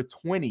Mitchell. Number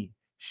 20,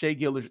 Shai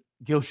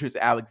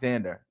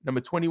Gilgeous-Alexander.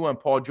 Number 21,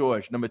 Paul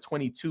George. Number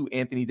 22,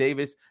 Anthony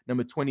Davis.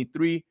 Number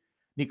 23,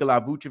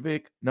 Nikola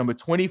Vucevic. Number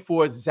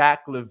 24,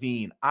 Zach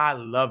LaVine. I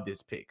love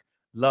this pick.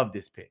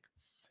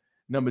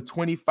 Number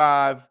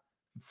 25,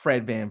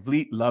 Fred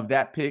VanVleet. Love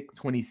that pick.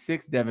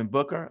 26, Devin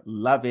Booker.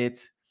 Love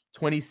it.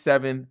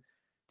 27,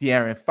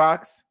 De'Aaron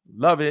Fox.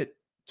 Love it.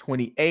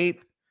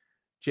 28,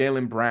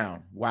 Jaylen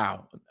Brown.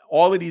 Wow.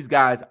 All of these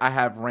guys I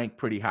have ranked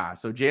pretty high.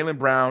 So Jaylen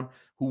Brown,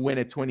 who went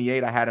at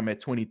 28, I had him at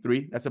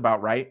 23. That's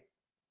about right.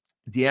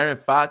 De'Aaron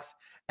Fox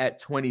at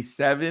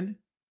 27.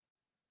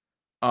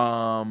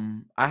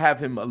 I have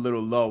him a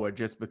little lower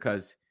just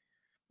because,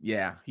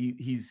 yeah,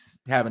 he's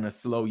having a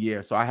slow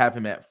year. So I have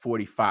him at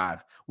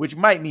 45, which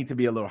might need to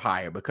be a little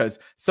higher because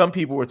some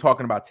people were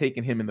talking about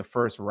taking him in the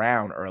first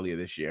round earlier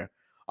this year.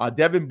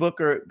 Devin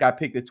Booker got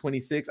picked at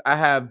 26. I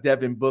have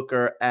Devin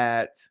Booker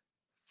at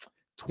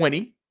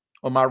 20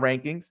 on my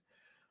rankings.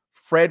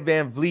 Fred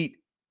VanVleet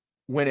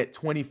went at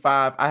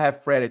 25. I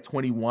have Fred at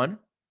 21.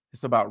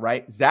 It's about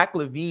right. Zach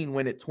LaVine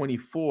went at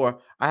 24.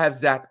 I have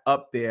Zach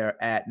up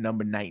there at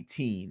number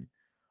 19.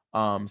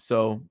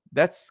 So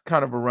that's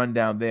kind of a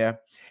rundown there.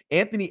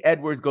 Anthony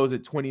Edwards goes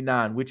at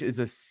 29, which is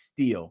a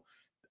steal.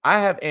 I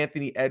have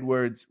Anthony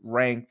Edwards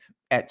ranked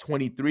at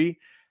 23.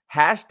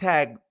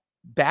 Hashtag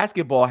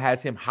basketball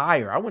has him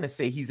higher. I want to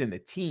say he's in the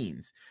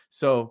teens.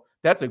 So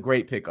that's a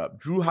great pickup.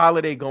 Drew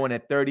Holiday going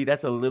at 30.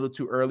 That's a little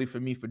too early for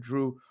me for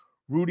Drew.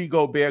 Rudy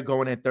Gobert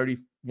going at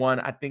 31.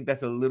 I think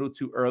that's a little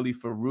too early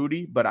for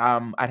Rudy, but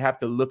I'd have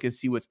to look and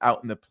see what's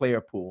out in the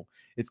player pool.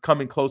 It's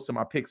coming close to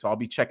my pick, so I'll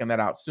be checking that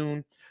out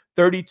soon.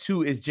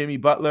 32 is Jimmy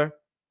Butler.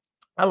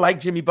 I like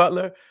Jimmy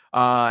Butler.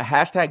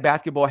 Hashtag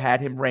basketball had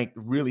him ranked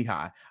really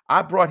high.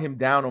 I brought him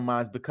down on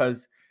mine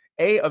because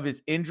of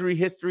his injury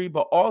history,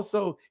 but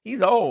also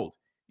he's old.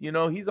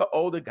 He's an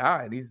older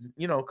guy. And he's,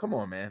 come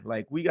on, man.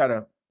 Like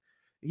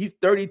he's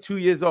 32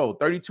 years old,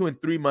 32 and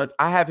 3 months.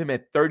 I have him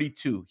at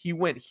 32. He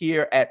went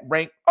here at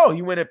rank. Oh,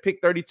 he went at pick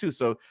 32.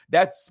 So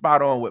that's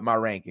spot on with my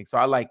ranking. So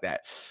I like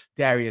that.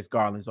 Darius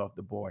Garland's off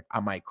the board. I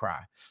might cry.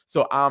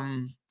 So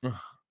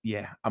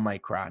yeah, I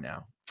might cry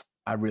now.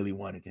 I really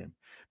wanted him.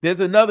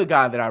 There's another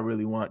guy that I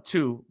really want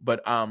too,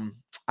 but I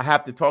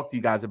have to talk to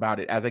you guys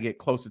about it as I get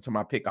closer to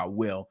my pick. I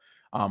will.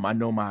 I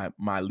know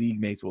my league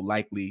mates will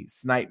likely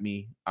snipe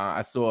me.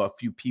 I saw a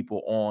few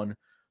people on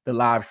the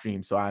live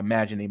stream, so I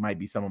imagine they might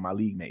be some of my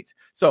league mates.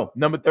 So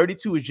number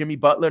 32 is Jimmy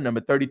Butler.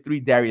 Number 33,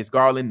 Darius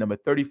Garland. Number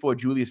 34,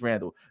 Julius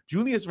Randle.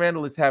 Julius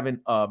Randle is having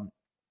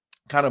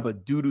kind of a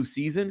doo-doo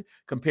season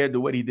compared to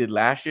what he did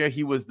last year.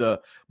 He was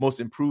the most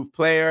improved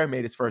player,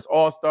 made his first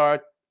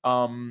All-Star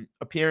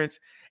appearance.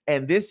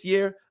 And this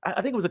year,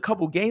 I think it was a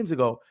couple games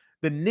ago,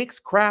 the Knicks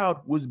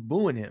crowd was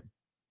booing him.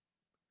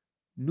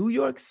 New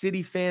York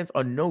City fans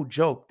are no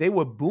joke. They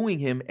were booing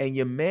him, and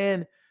your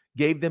man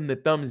gave them the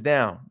thumbs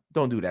down.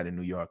 Don't do that in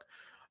New York.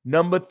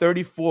 Number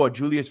 34,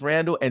 Julius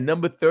Randle. And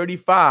number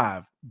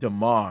 35,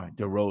 DeMar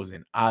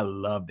DeRozan. I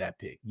love that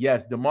pick.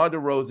 Yes, DeMar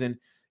DeRozan,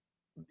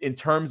 in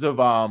terms of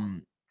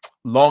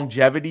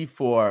longevity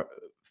for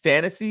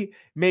fantasy,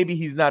 maybe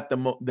he's not the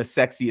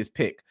sexiest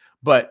pick.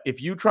 But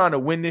if you're trying to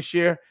win this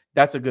year,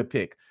 that's a good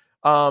pick.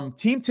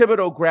 Team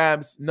Thibodeau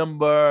grabs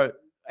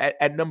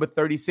at number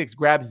 36,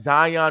 grabs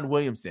Zion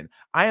Williamson.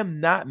 I am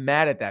not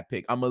mad at that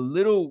pick. I'm a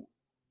little,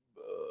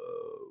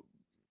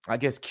 I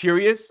guess,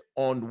 curious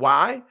on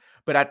why,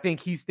 but I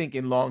think he's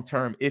thinking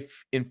long-term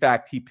if, in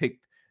fact, he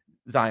picked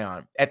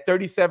Zion. At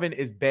 37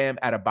 is Bam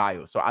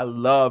Adebayo. So I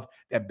love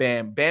that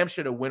Bam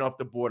should have went off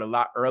the board a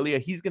lot earlier.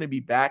 He's going to be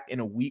back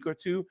in a week or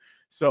two.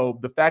 So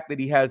the fact that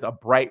he has a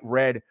bright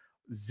red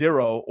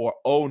 0 or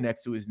O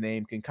next to his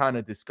name can kind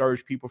of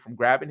discourage people from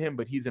grabbing him,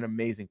 but he's an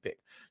amazing pick.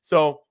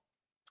 So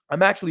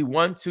I'm actually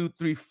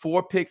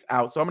 4 picks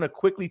out. So I'm going to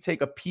quickly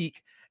take a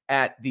peek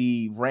at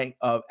the rank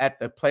at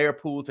the player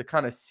pool to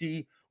kind of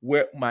see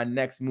where my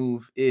next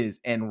move is.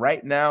 And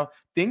right now,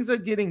 things are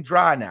getting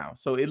dry now.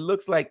 So it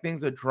looks like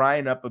things are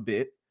drying up a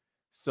bit.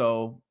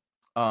 So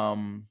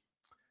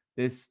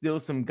there's still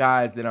some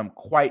guys that I'm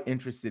quite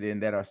interested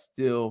in that are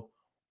still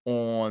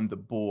on the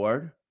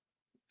board.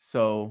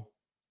 So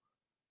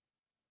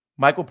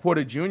Michael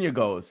Porter Jr.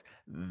 goes.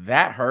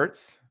 That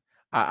hurts.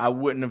 I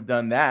wouldn't have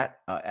done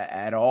that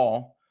at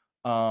all.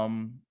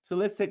 So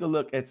let's take a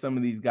look at some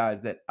of these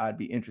guys that I'd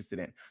be interested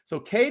in. So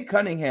Cade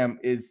Cunningham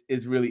is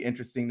really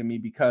interesting to me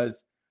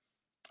because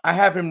I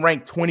have him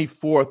ranked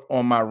 24th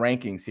on my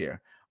rankings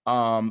here.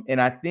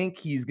 And I think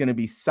he's going to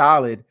be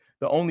solid.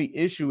 The only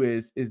issue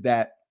is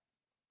that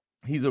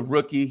he's a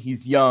rookie,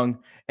 he's young,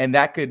 and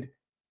that could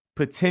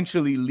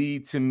potentially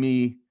lead to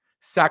me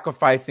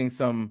sacrificing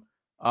some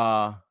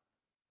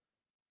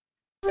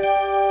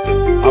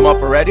I'm up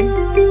already?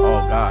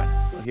 Oh,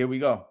 God. So here we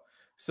go.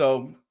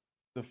 So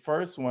the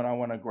first one I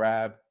want to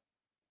grab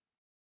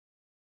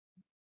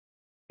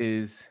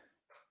is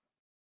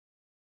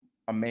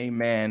a main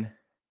man,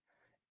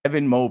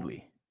 Evan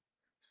Mobley.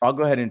 So I'll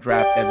go ahead and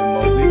draft Evan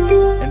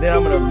Mobley. And then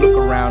I'm going to look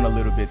around a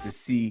little bit to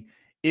see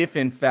if,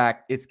 in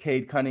fact, it's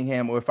Cade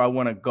Cunningham or if I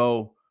want to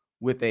go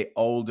with an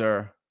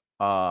older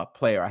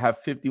player. I have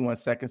 51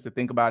 seconds to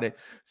think about it.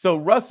 So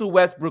Russell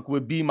Westbrook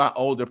would be my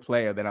older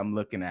player that I'm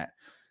looking at.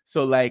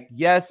 So, like,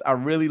 yes, I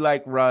really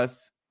like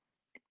Russ.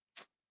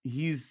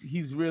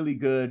 He's really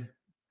good.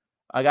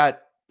 I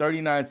got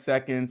 39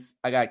 seconds.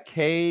 I got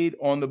Cade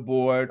on the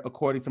board,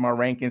 according to my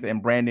rankings,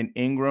 and Brandon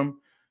Ingram.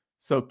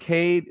 So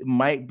Cade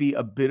might be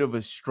a bit of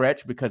a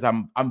stretch because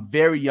I'm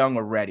very young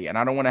already, and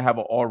I don't want to have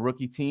an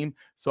all-rookie team.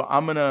 So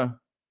I'm going to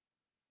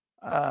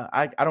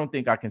I don't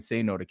think I can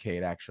say no to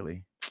Cade,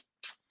 actually.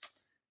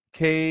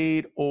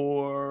 Cade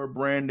or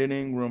Brandon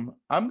Ingram.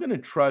 I'm going to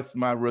trust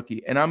my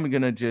rookie, and I'm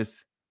going to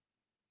just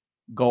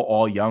go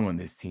all young on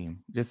this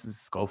team.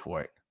 Just go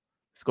for it.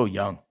 Let's go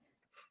young.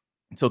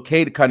 So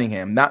Cade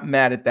Cunningham, not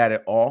mad at that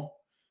at all.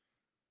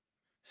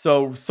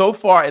 So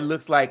far, it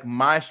looks like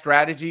my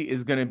strategy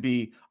is going to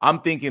be,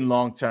 I'm thinking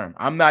long-term.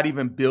 I'm not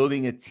even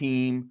building a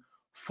team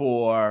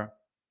for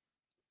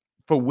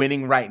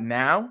winning right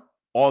now.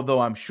 although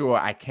I'm sure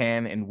I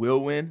can and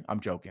will win. I'm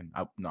joking.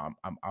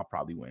 I'll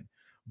probably win.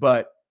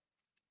 But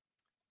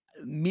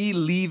me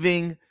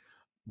leaving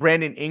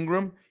Brandon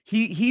Ingram,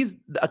 he's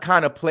a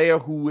kind of player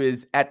who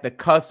is at the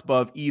cusp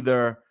of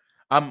either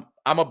I'm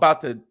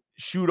about to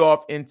shoot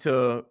off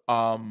into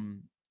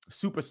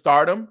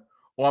superstardom,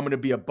 or I'm going to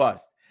be a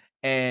bust.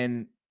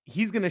 And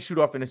he's going to shoot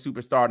off into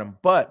superstardom.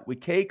 But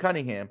with Cade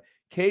Cunningham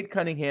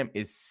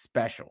is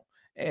special.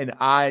 And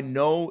I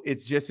know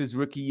it's just his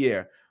rookie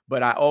year,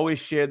 but I always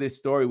share this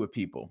story with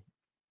people.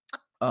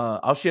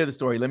 I'll share the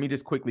story. Let me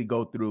just quickly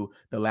go through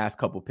the last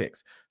couple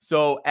picks.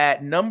 So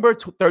at number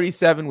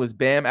 37 was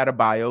Bam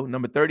Adebayo.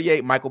 Number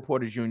 38, Michael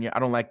Porter Jr. I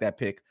don't like that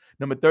pick.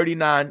 Number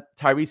 39,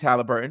 Tyrese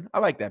Halliburton. I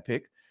like that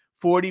pick.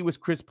 40 was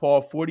Chris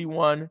Paul.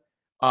 41,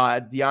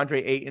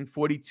 DeAndre Ayton.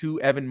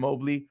 42, Evan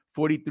Mobley.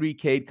 43,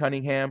 Cade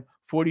Cunningham.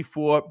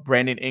 44,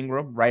 Brandon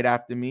Ingram, right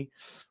after me.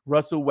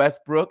 Russell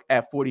Westbrook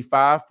at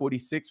 45.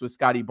 46 was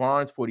Scotty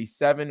Barnes.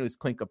 47 was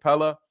Clint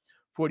Capella.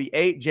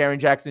 48, Jaren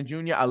Jackson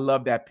Jr. I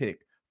love that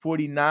pick.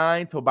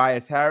 49,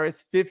 Tobias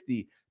Harris.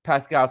 50,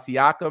 Pascal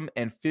Siakam.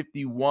 And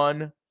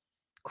 51,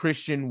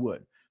 Christian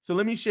Wood. So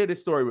let me share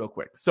this story real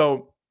quick.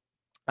 So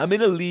I'm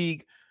in a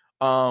league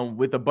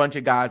with a bunch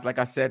of guys. Like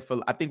I said,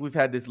 I think we've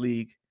had this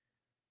league.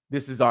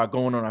 This is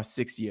going on our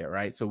 6th year,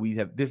 right? So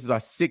this is our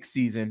 6th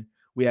season.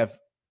 We have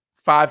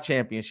 5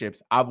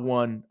 championships. I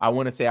want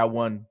to say I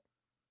won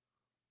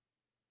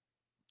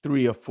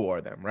 3 or 4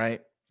 of them,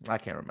 right? I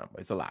can't remember.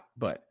 It's a lot.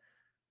 But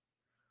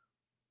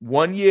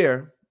one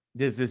year,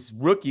 there's this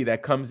rookie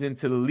that comes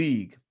into the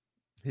league.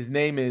 His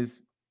name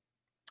is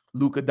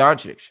Luka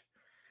Doncic.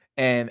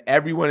 And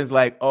everyone is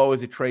like, oh,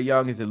 is it Trae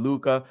Young? Is it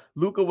Luka?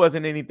 Luka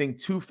wasn't anything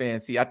too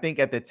fancy. I think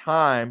at the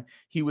time,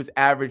 he was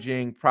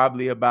averaging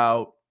probably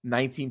about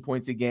 19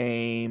 points a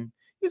game.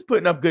 He was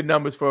putting up good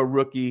numbers for a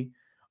rookie.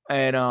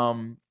 And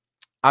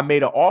I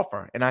made an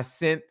offer. And I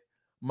sent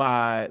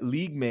my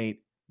league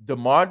mate,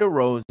 DeMar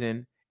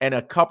DeRozan, and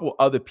a couple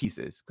other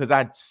pieces because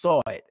I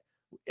saw it.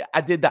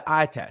 I did the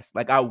eye test.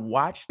 Like, I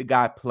watched the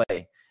guy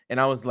play. And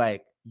I was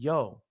like,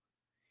 yo,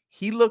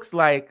 he looks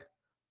like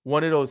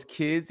one of those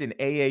kids in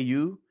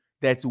AAU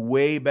that's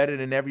way better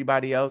than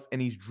everybody else, and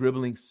he's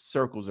dribbling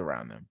circles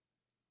around them.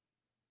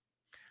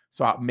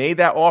 So I made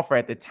that offer.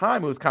 At the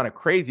time, it was kind of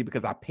crazy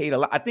because I paid a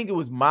lot. I think it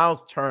was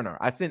Miles Turner.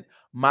 I sent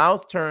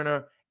Miles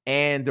Turner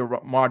and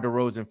DeMar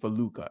DeRozan for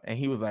Luka, and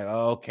he was like,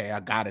 oh, okay, I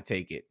got to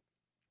take it.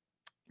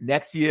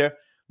 Next year,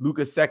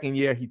 Luka's second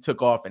year, he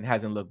took off and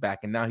hasn't looked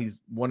back, and now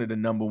he's one of the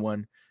number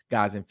 1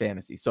 guys in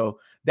fantasy. So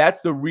that's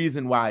the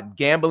reason why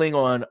gambling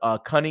on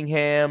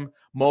Cunningham,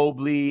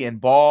 Mobley, and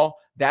Ball,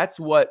 that's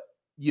what,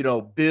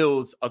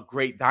 builds a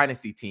great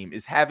dynasty team,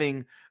 is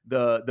having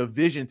the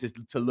vision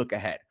to look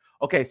ahead.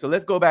 Okay, so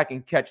let's go back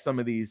and catch some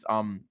of these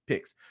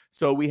picks.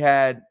 So we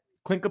had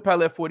Clint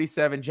Capella at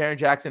 47, Jaren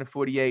Jackson at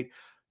 48,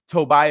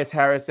 Tobias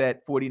Harris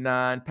at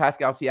 49,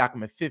 Pascal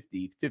Siakam at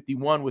 50.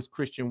 51 was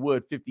Christian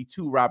Wood.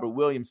 52, Robert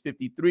Williams.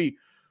 53,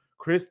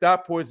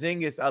 Kristaps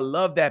Porzingis. I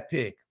love that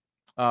pick.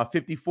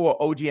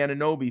 54, OG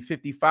Anunoby.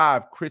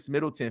 55, Chris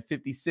Middleton.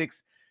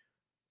 56,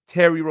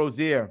 Terry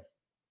Rozier.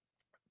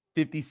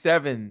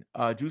 57,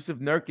 Jusuf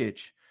Nurkic.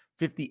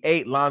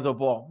 58, Lonzo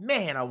Ball.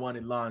 Man, I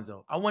wanted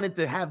Lonzo. I wanted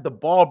to have the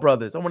Ball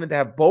brothers. I wanted to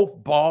have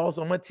both Balls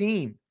on my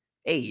team.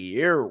 Hey,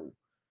 yo.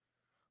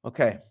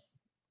 Okay.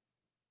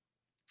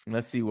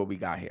 Let's see what we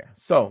got here.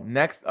 So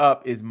next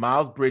up is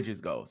Miles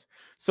Bridges goes.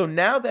 So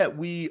now that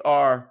we're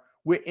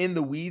in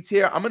the weeds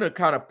here, I'm gonna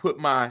kind of put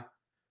my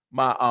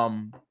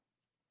phone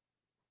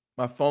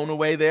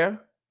away there,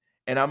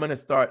 and I'm gonna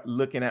start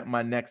looking at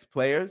my next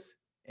players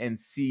and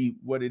see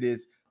what it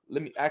is.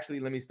 Let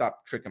me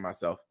stop tricking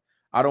myself.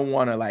 I don't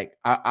want to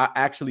I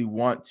actually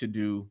want to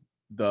do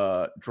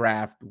the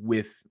draft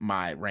with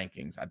my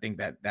rankings. I think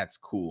that's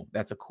cool.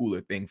 That's a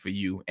cooler thing for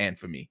you and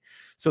for me.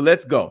 So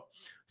let's go.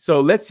 So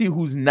let's see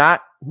who's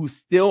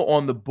still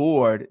on the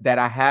board that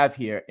I have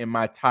here in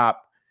my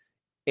top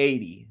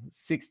 80,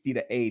 60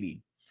 to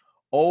 80.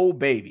 Oh,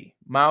 baby.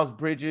 Miles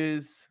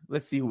Bridges.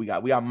 Let's see who we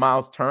got. We got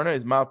Miles Turner.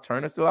 Is Miles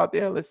Turner still out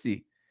there? Let's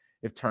see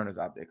if Turner's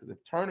out there. Because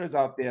if Turner's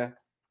out there,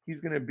 he's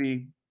going to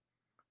be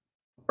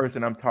the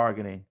person I'm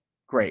targeting.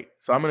 Great.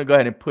 So I'm going to go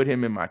ahead and put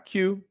him in my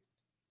queue.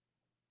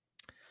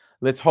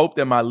 Let's hope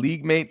that my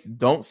league mates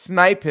don't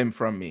snipe him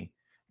from me,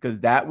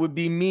 because that would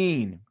be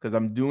mean, because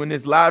I'm doing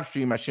this live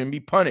stream. I shouldn't be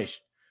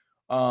punished.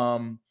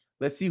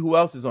 Let's see who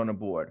else is on the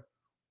board.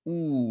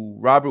 Ooh,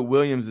 Robert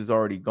Williams is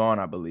already gone,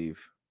 I believe.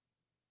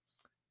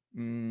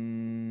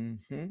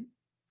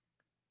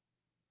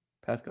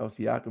 Pascal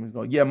Siakam is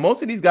gone. Yeah,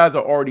 most of these guys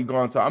are already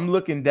gone. So I'm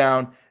looking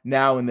down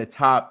now in the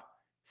top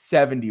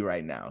 70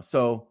 right now.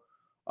 So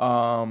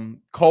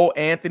Cole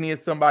Anthony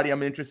is somebody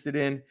I'm interested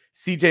in.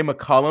 CJ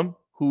McCollum,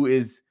 who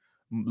is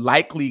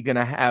likely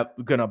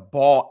gonna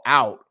ball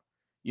out,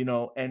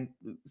 and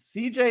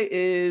CJ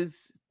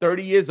is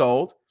 30 years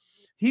old.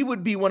 He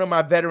would be one of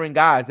my veteran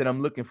guys that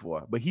I'm looking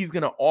for, but he's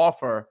gonna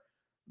offer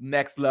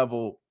next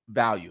level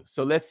value.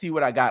 So let's see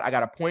what I got. I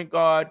got a point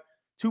guard,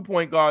 2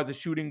 point guards, a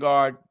shooting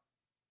guard.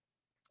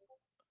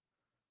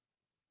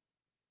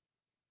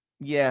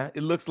 Yeah,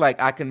 it looks like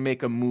I can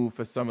make a move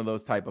for some of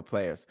those type of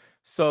players.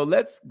 So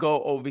let's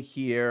go over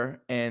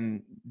here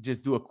and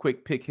just do a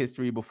quick pick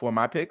history before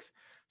my picks.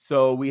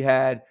 So we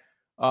had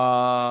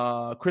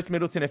Chris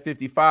Middleton at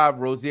 55,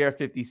 Rozier at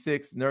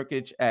 56,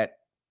 Nurkic at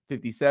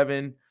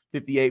 57,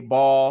 58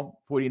 Ball,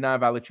 49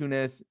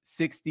 Valanciunas,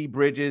 60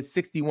 Bridges,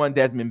 61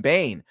 Desmond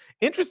Bane.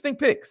 Interesting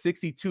pick.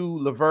 62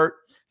 Levert,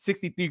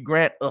 63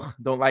 Grant. Ugh,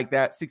 don't like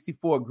that.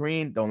 64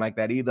 Green. Don't like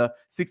that either.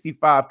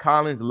 65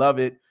 Collins. Love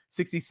it.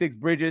 66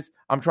 Bridges.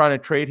 I'm trying to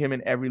trade him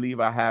in every league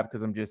I have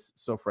because I'm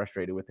just so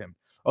frustrated with him.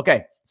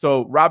 Okay,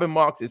 so Robin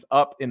Marks is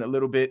up in a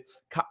little bit.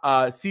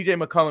 CJ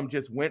McCollum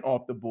just went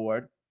off the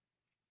board.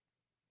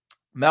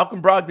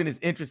 Malcolm Brogdon is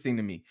interesting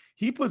to me.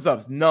 He puts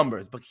up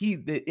numbers, but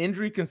the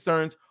injury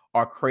concerns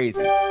are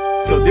crazy.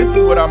 So this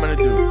is what I'm going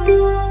to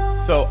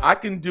do. So I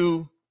can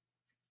do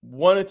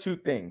one or two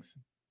things.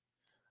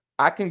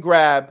 I can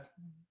grab...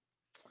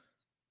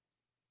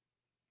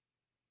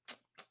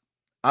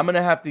 I'm going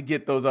to have to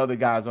get those other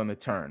guys on the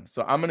turn.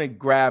 So I'm going to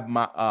grab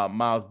my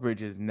Miles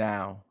Bridges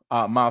now,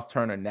 Miles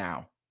Turner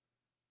now,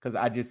 because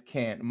I just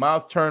can't.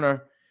 Miles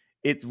Turner,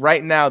 it's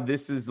right now,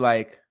 this is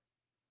like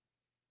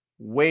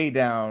way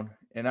down.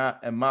 And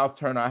Miles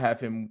Turner, I have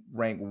him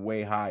ranked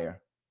way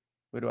higher.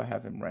 Where do I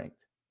have him ranked?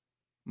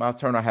 Miles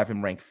Turner, I have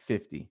him ranked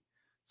 50.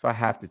 So I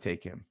have to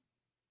take him.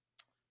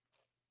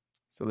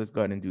 So let's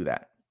go ahead and do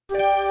that.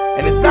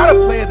 And it's not a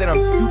player that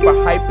I'm super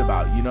hyped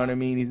about. You know what I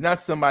mean? He's not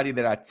somebody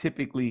that I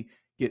typically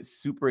get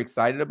super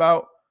excited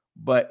about,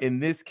 but in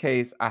this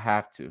case, I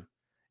have to.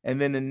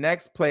 And then the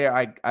next player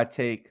I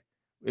take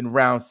in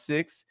round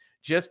 6,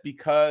 just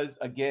because,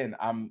 again,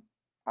 I'm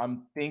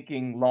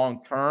thinking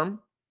long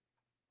term.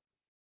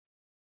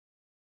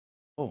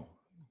 Oh,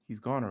 he's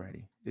gone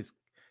already. Is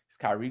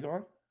Kyrie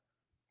gone?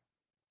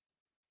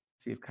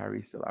 Let's see if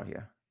Kyrie's still out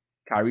here.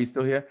 Kyrie's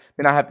still here.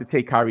 Then I have to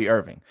take Kyrie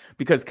Irving,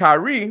 because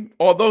Kyrie,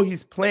 although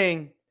he's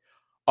playing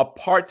a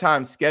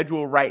part-time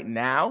schedule right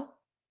now,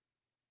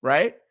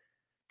 right?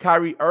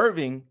 Kyrie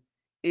Irving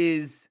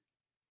is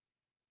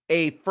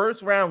a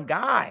first-round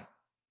guy.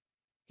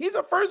 He's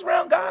a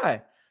first-round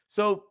guy.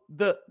 So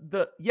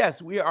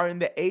yes, we are in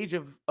the age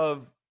of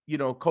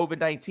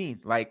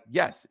COVID-19. Like,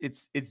 yes,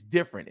 it's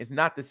different. It's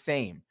not the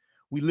same.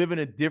 We live in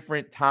a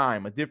different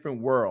time, a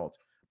different world.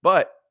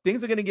 But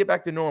things are going to get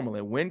back to normal.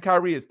 And when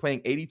Kyrie is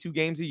playing 82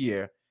 games a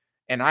year,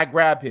 and I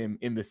grab him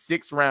in the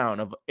 6th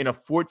round in a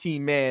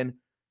 14-man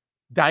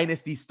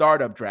Dynasty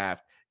startup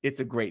draft, it's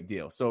a great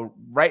deal. So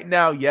right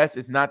now, yes,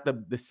 it's not the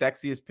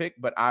sexiest pick,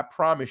 but I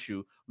promise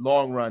you,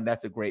 long run,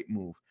 that's a great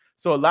move.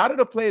 So a lot of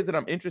the players that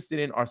I'm interested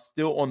in are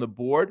still on the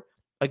board.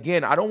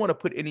 Again, I don't want to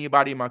put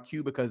anybody in my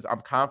queue because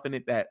I'm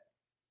confident that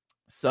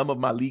some of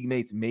my league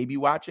mates may be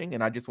watching,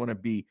 and I just want to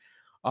be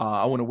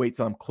I want to wait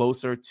till I'm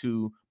closer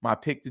to my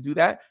pick to do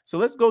that. So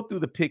let's go through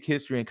the pick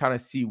history and kind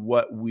of see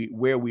where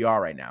we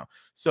are right now.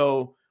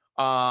 So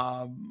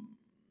Draymond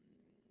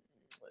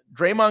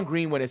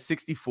Green went at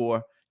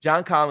 64.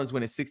 John Collins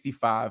went at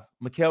 65.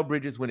 Mikal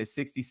Bridges went at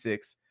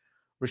 66.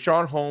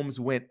 Rashawn Holmes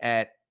went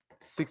at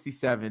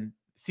 67.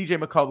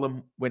 CJ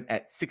McCollum went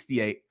at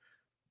 68.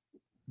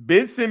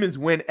 Ben Simmons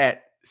went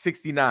at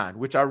 69,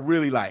 which I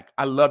really like.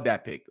 I love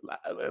that pick.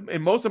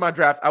 In most of my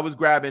drafts, I was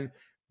grabbing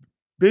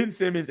Ben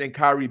Simmons and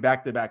Kyrie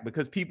back-to-back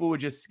because people were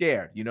just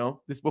scared,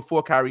 This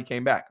before Kyrie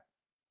came back.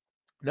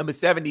 Number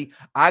 70,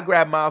 I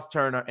grabbed Miles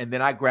Turner, and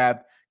then I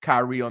grabbed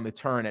Kyrie on the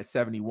turn at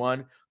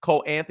 71.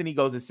 Cole Anthony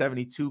goes at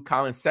 72.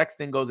 Colin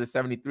Sexton goes at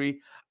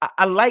 73.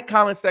 I like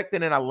Colin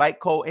Sexton and I like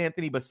Cole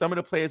Anthony, but some of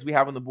the players we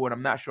have on the board,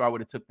 I'm not sure I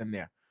would have took them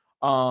there.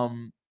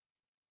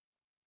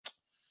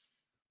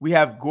 We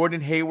have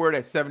Gordon Hayward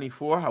at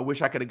 74. I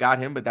wish I could have got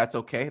him, but that's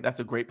okay. That's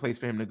a great place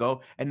for him to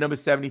go. And number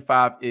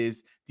 75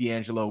 is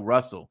D'Angelo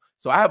Russell.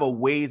 So I have a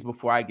ways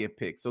before I get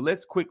picked. So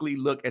let's quickly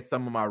look at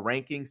some of my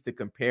rankings to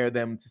compare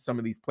them to some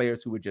of these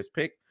players who were just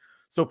picked.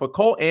 So for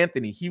Cole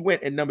Anthony, he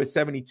went at number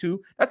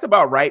 72. That's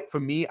about right for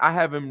me. I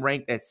have him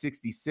ranked at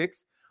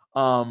 66.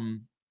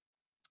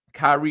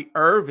 Kyrie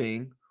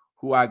Irving,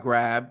 who I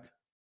grabbed,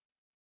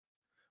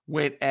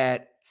 went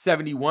at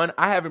 71.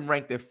 I have him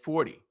ranked at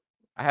 40.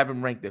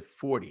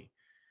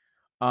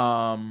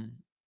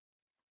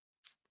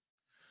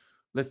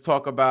 Let's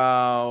talk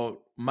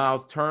about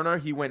Miles Turner.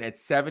 He went at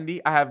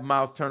 70. I have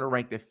Miles Turner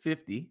ranked at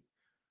 50.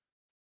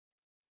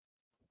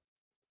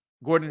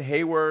 Gordon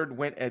Hayward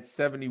went at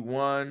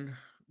 71.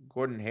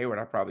 Gordon Hayward,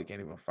 I probably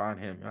can't even find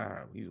him.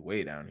 He's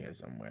way down here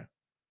somewhere.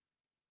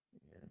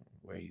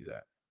 Where he's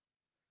at.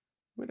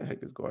 Where the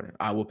heck is Gordon?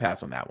 I will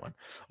pass on that one.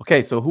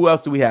 Okay, so who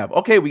else do we have?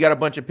 Okay, we got a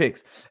bunch of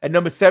picks. At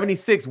number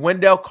 76,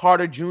 Wendell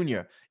Carter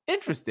Jr.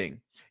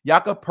 Interesting.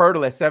 Jakob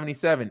Poeltl at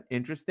 77.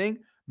 Interesting.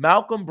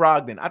 Malcolm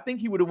Brogdon. I think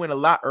he would have went a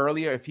lot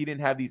earlier if he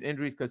didn't have these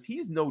injuries because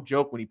he's no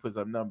joke when he puts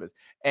up numbers.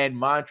 And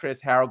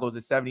Montrezl Harrell goes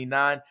at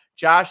 79.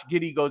 Josh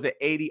Giddey goes at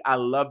 80. I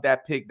love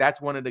that pick. That's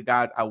one of the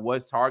guys I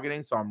was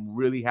targeting, so I'm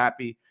really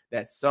happy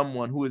that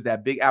someone who is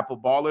that Big Apple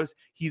Ballers,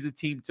 he's a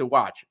team to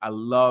watch. I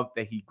love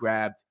that he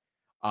grabbed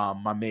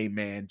my main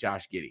man,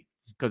 Josh Giddey,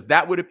 because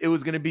it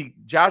was going to be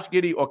Josh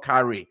Giddey or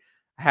Kyrie.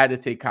 I had to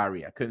take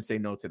Kyrie. I couldn't say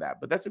no to that.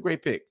 But that's a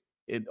great pick.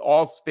 It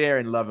all's fair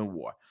in love and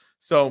war.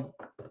 So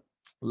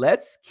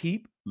let's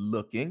keep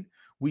looking.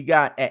 We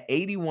got at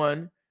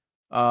 81,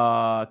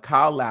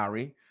 Kyle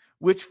Lowry,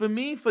 which for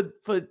me, for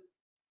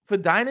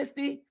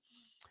Dynasty,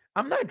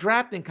 I'm not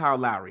drafting Kyle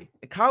Lowry.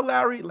 Kyle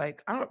Lowry,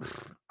 like I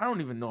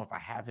don't even know if I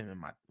have him in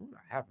my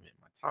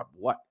top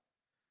what?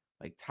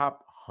 Like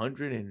top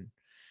 100 and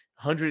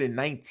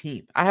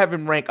 119th. I have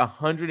him ranked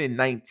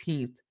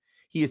 119th.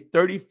 He is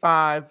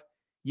 35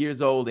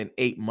 years old and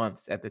 8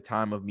 months at the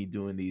time of me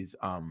doing these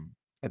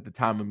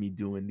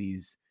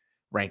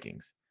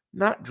rankings.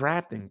 Not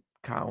drafting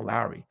Kyle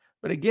Lowry.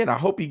 But again, I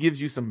hope he gives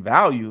you some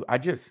value.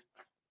 That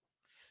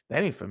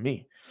ain't for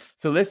me.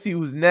 So let's see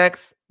who's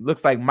next.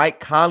 Looks like Mike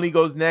Conley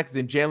goes next,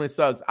 and Jalen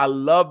Suggs. I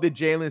love the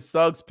Jalen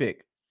Suggs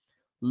pick.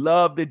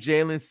 Love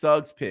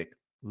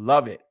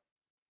it.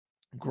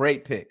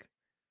 Great pick.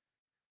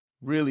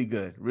 Really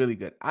good. Really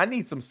good. I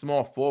need some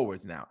small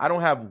forwards now. I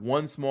don't have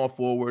one small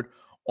forward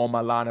on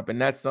my lineup,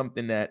 and that's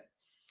something that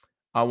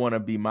I want to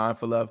be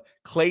mindful of.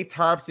 Klay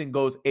Thompson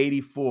goes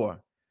 84.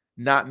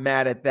 Not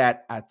mad at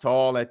that at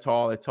all.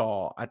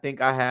 I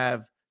think I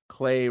have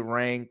Klay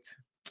ranked.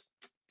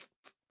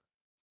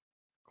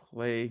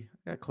 I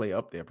got Klay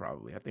up there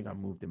probably. I think I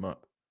moved him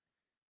up.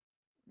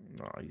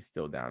 No, he's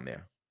still down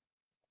there.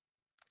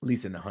 At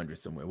least in the 100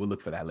 somewhere. We'll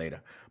look for that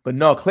later. But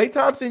no, Klay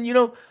Thompson,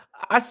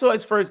 I saw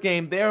his first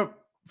game.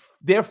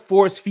 They're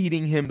force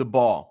feeding him the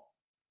ball.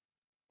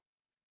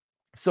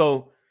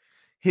 So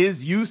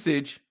his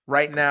usage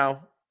right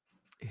now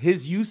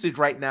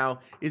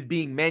is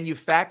being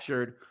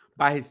manufactured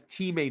by his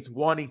teammates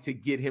wanting to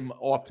get him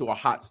off to a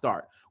hot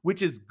start,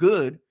 which is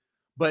good,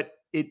 but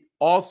it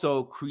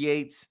also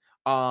creates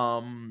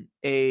an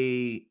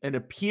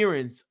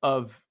appearance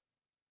of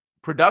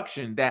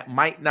production that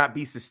might not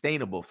be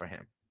sustainable for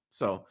him.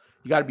 So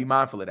you got to be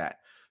mindful of that.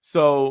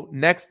 So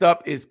next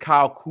up is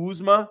Kyle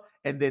Kuzma,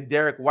 and then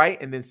Derek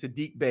White, and then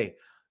Sadiq Bey.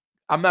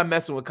 I'm not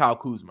messing with Kyle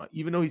Kuzma.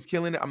 Even though he's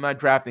killing it, I'm not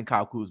drafting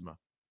Kyle Kuzma.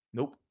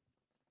 Nope.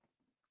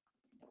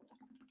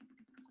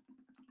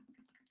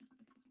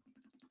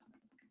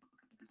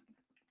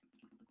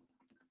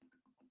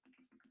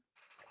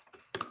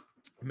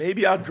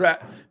 Maybe I'll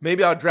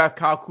draft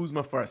Kyle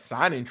Kuzma for a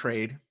sign-in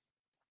trade.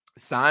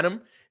 Sign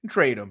him and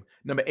trade him.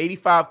 Number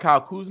 85,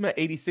 Kyle Kuzma.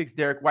 86,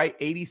 Derek White.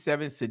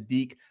 87,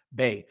 Sadiq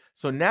Bey.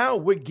 So now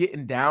we're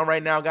getting down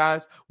right now,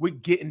 guys. We're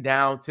getting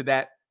down to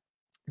that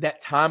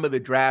time of the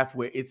draft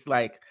where it's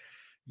like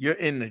you're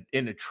in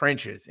the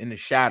trenches, in the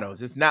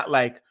shadows. It's not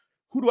like,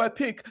 who do I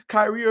pick,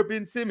 Kyrie or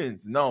Ben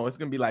Simmons? No, it's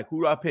gonna be like, who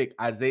do I pick,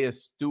 Isaiah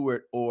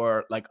Stewart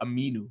or like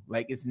Aminu?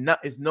 Like it's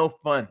no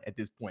fun at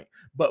this point.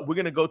 But we're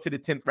gonna go to the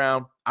 10th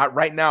round.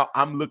 Right now,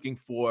 I'm looking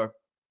for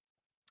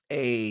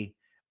a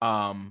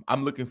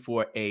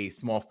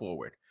small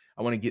forward.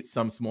 I want to get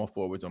some small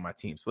forwards on my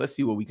team. So let's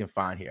see what we can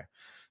find here.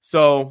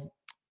 So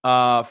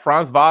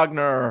Franz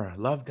Wagner,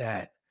 love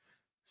that.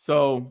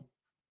 So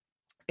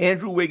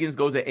Andrew Wiggins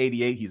goes at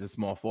 88. He's a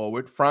small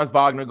forward. Franz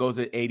Wagner goes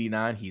at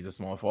 89. He's a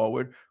small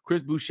forward.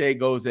 Chris Boucher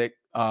goes at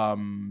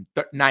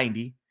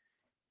 90.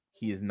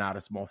 He is not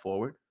a small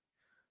forward,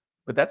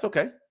 but that's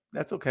okay.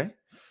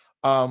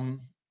 I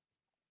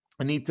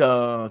need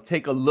to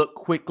take a look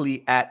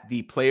quickly at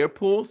the player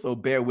pool, so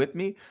bear with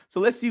me. So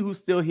let's see who's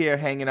still here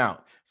hanging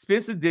out.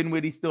 Spencer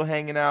Dinwiddie's still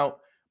hanging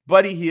out.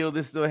 Buddy Hield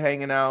is still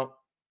hanging out.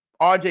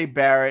 RJ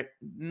Barrett,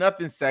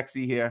 nothing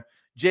sexy here.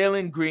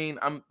 Jalen Green,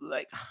 I'm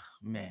like,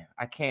 man,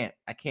 I can't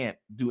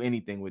do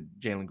anything with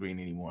Jalen Green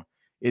anymore.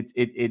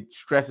 It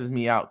stresses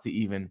me out to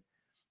even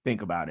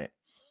think about it.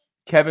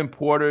 Kevin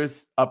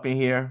Porter's up in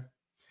here.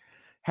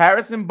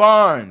 Harrison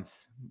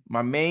Barnes,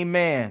 my main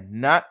man,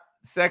 not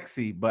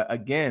sexy, but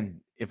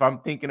again, if I'm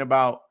thinking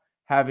about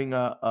having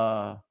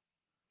a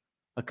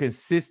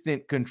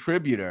consistent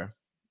contributor,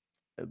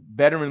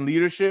 veteran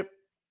leadership,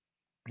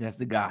 that's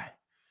the guy.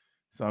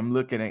 So I'm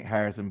looking at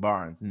Harrison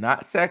Barnes.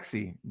 Not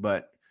sexy,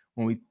 but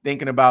when we're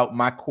thinking about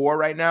my core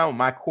right now,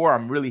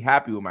 I'm really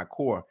happy with my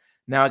core.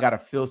 Now I got to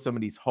fill some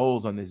of these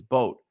holes on this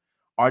boat.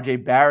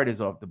 RJ Barrett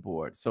is off the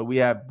board. So we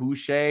have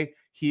Boucher,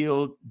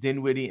 Hield,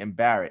 Dinwiddie, and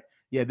Barrett.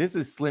 Yeah, this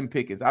is slim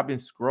pickings. I've been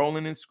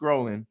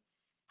scrolling.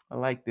 I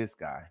like this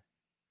guy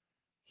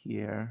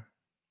here.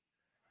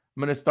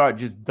 I'm going to start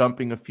just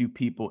dumping a few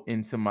people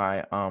into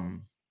my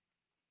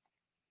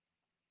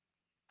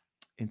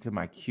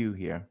queue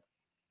here,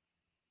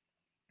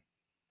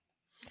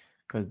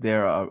 because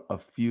there are a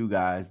few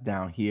guys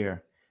down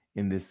here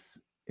in this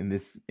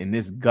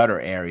gutter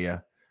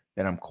area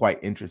that I'm quite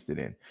interested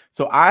in.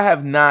 So I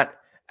have not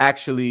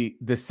actually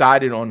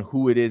decided on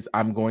who it is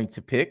I'm going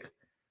to pick.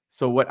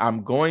 So what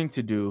I'm going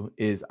to do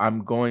is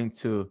I'm going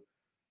to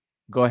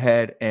go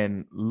ahead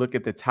and look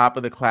at the top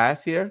of the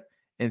class here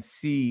and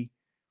see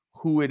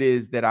who it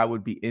is that I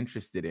would be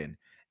interested in.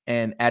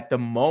 And at the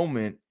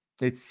moment,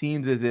 it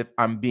seems as if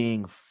I'm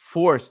being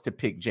forced to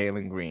pick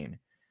Jalen Green.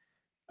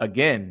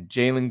 Again,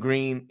 Jalen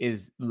Green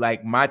is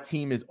like, my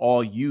team is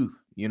all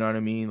youth. You know what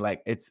I mean?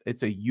 Like it's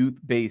a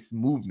youth-based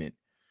movement.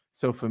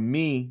 So for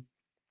me,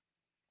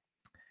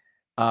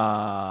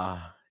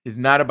 It's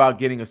not about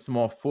getting a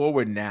small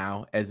forward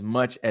now as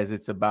much as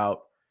it's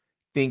about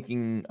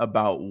thinking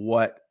about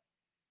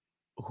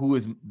who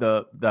is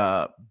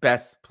the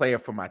best player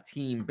for my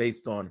team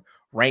based on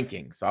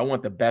ranking. So I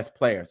want the best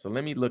player. So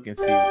let me look and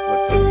see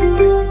what some of these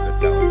rankings are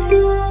telling me.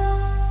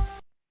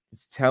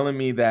 It's telling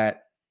me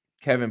that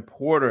Kevin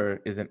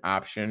Porter is an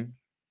option.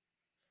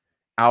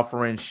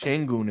 Alperen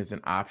Şengün is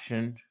an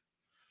option.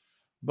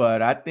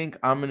 But I think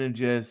I'm going to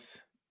just...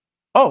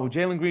 Oh,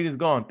 Jalen Green is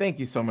gone. Thank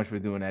you so much for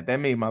doing that. That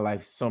made my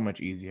life so much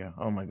easier.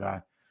 Oh, my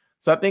God.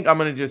 So I think I'm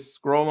going to just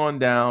scroll on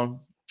down.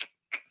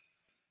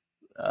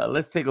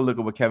 Let's take a look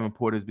at what Kevin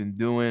Porter's been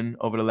doing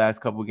over the last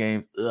couple of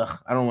games. I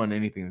don't want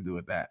anything to do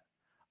with that.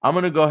 I'm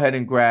going to go ahead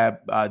and grab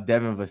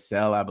Devin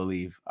Vassell, I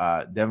believe.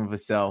 Devin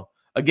Vassell,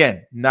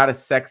 again, not a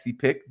sexy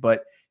pick,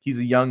 but he's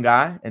a young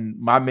guy, and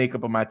my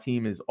makeup of my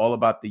team is all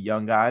about the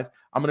young guys.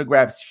 I'm going to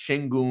grab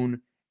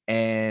Şengün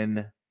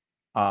and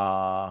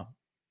Vassell.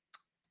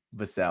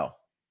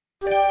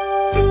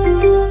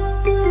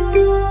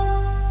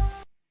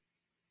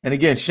 And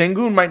again,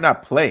 Şengün might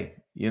not play,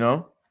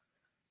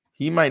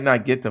 He might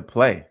not get to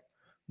play,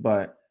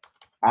 but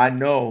I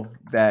know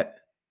that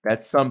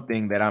that's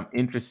something that I'm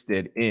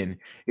interested in,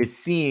 is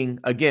seeing,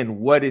 again,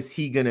 what is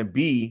he going to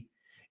be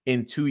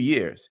in 2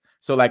 years?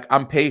 So, like,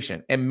 I'm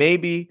patient. And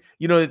maybe,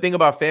 the thing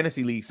about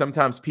fantasy league,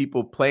 sometimes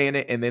people play in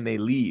it and then they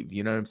leave.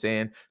 You know what I'm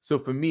saying? So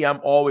for me, I'm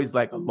always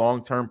like a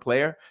long-term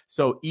player.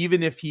 So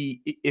even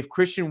if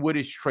Christian Wood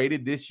is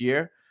traded this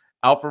year,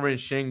 Alperen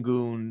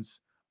Şengün's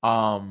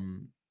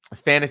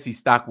fantasy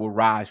stock will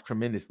rise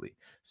tremendously.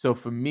 So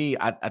for me,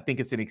 I think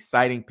it's an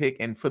exciting pick.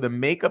 And for the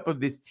makeup of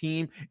this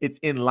team, it's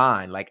in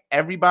line. Like,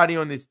 everybody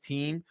on this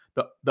team,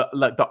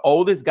 the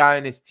oldest guy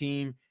on this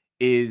team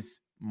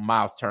is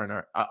Miles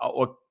Turner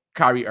or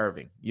Kyrie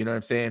Irving. You know what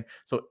I'm saying?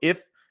 So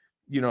if,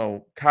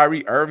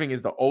 Kyrie Irving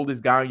is the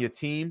oldest guy on your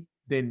team,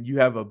 then you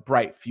have a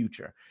bright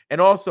future. And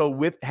also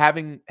with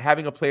having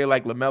a player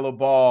like LaMelo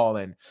Ball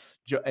and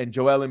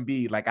Joel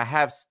Embiid, like, I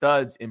have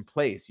studs in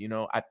place.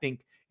 I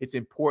think it's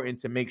important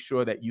to make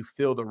sure that you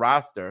fill the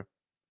roster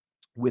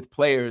with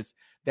players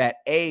that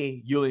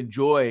you'll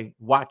enjoy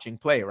watching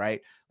play,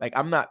 right? Like,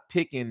 I'm not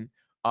picking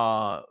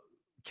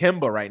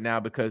Kemba right now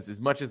because as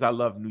much as I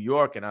love New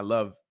York and I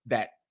love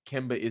that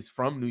Kemba is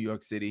from New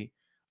York City,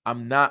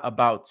 I'm not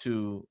about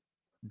to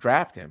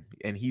draft him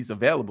and he's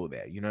available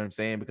there. You know what I'm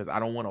saying? Because I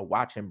don't want to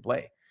watch him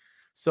play.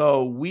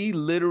 So we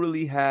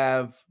literally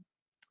have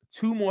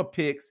 2 more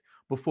picks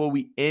before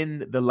we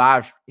end the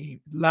live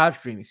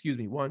stream. Excuse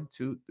me. 1,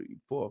 2, 3,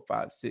 4,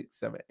 5, 6,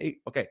 7,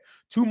 8. Okay.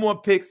 2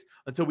 more picks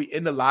until we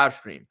end the live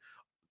stream.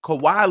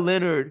 Kawhi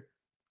Leonard,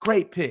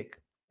 great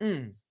pick.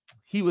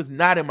 He was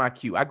not in my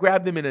queue. I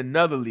grabbed him in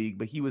another league,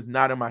 but he was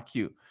not in my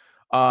queue.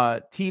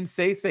 Team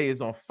Say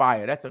is on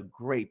fire. That's a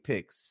great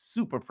pick.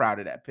 Super proud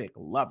of that pick.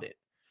 Love it.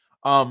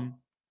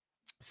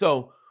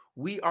 So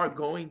we are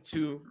going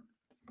to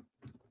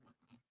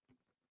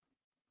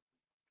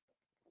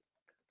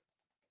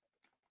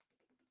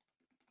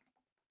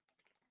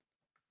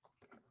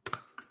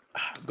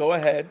go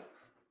ahead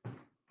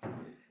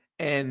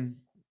and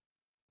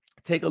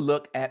take a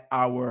look at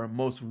our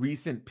most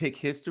recent pick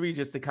history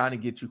just to kind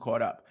of get you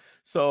caught up.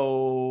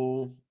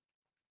 So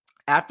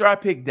after I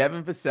picked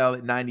Devin Vassell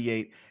at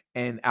 98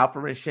 and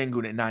Alperen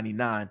Şengün at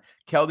 99,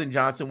 Keldon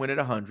Johnson went at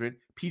 100,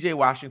 PJ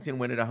Washington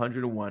went at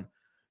 101,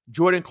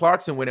 Jordan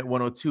Clarkson went at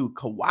 102,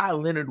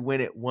 Kawhi Leonard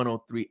went at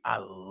 103. I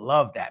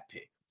love that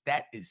pick.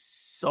 That is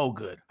so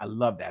good. I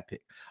love that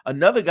pick.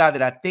 Another guy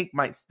that I think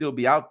might still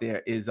be out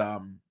there is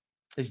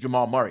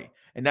Jamal Murray.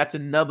 And that's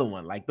another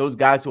one. Like, those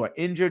guys who are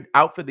injured,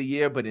 out for the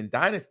year, but in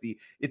Dynasty,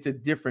 it's a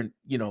different,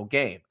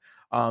 game.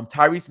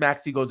 Tyrese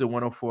Maxey goes at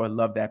 104.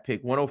 Love that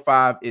pick.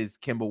 105 is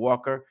Kemba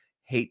Walker.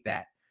 Hate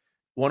that.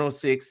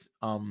 106,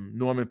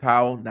 Norman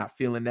Powell. Not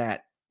feeling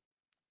that.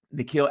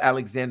 Nickeil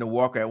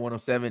Alexander-Walker at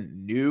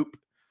 107. Nope.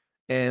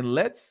 And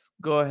let's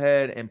go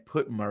ahead and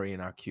put Murray in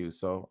our queue.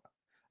 So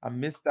I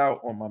missed out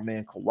on my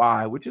man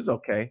Kawhi, which is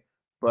okay.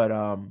 But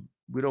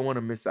we don't want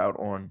to miss out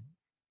on...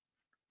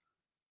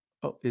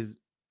 Oh, is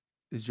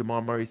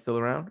Jamal Murray still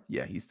around?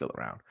 Yeah, he's still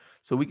around.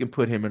 So we can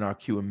put him in our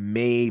queue, and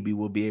maybe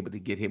we'll be able to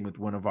get him with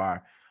one of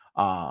our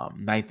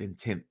 9th and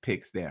 10th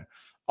picks there.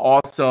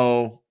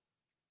 Also,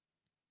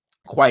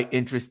 quite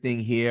interesting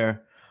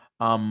here.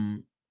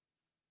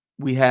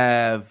 We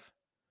have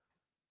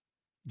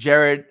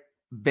Jared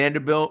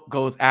Vanderbilt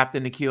goes after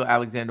Nickeil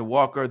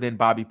Alexander-Walker, then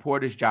Bobby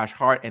Portis, Josh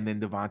Hart, and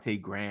then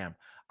Devontae Graham.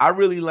 I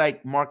really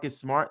like Marcus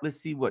Smart. Let's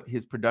see what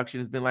his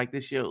production has been like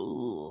this year.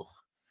 Ooh,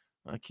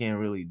 I can't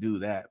really do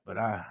that, but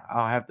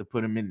I'll have to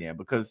put him in there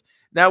because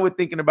now we're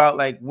thinking about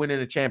like winning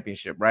a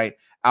championship, right?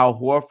 Al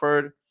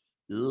Horford,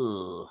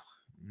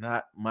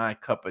 not my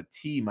cup of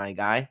tea, my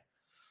guy.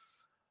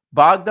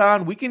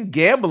 Bogdan, we can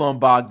gamble on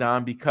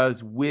Bogdan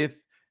because with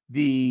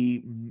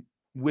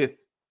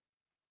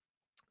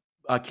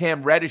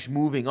Cam Reddish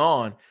moving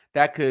on,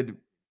 that could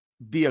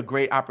be a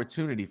great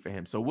opportunity for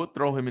him. So we'll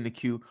throw him in the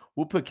queue.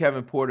 We'll put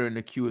Kevin Porter in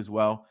the queue as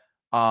well.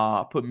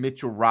 Put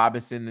Mitchell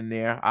Robinson in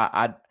there.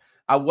 I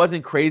I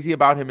wasn't crazy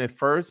about him at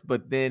first,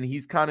 but then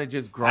he's kind of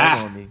just grown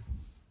on me.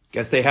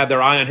 Guess they had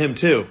their eye on him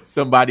too.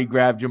 Somebody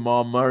grabbed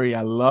Jamal Murray.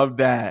 I love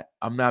that.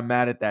 I'm not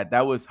mad at that.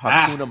 That was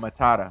Hakuna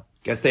Matata.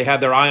 Guess they had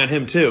their eye on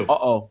him too.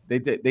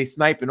 They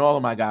sniping all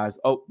of my guys.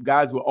 Oh,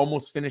 guys, we're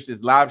almost finished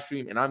this live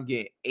stream, and I'm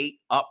getting 8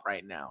 up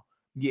right now.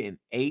 I'm getting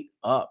 8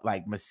 up.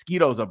 Like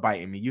mosquitoes are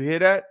biting me. You hear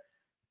that?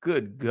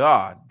 Good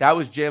God. That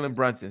was Jalen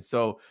Brunson.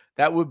 So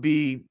that would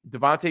be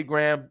Devontae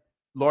Graham,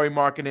 Lauri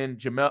Markkanen,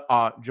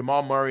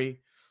 Jamal Murray,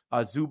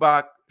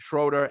 Zubac,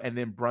 Schroeder, and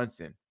then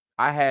Brunson.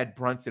 I had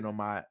Brunson on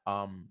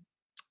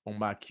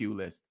my queue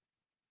list.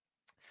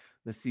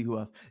 Let's see who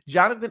else.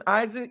 Jonathan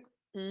Isaac.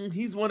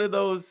 He's one of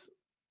those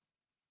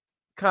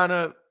kind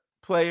of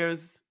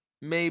players.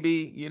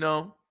 Maybe,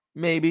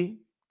 maybe,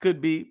 could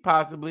be,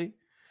 possibly.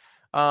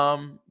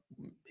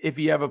 If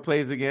he ever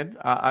plays again,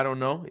 I don't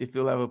know if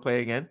he'll ever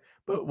play again.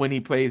 But when he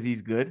plays,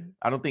 he's good.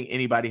 I don't think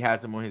anybody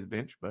has him on his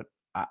bench, but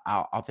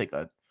I'll take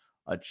a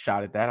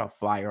shot at that. I'll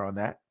flyer on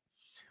that.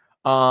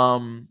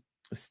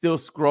 Still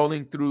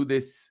scrolling through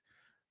this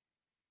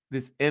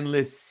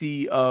endless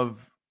sea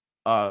of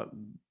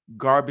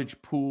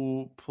garbage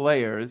pool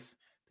players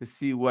to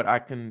see what I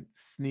can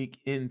sneak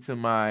into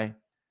my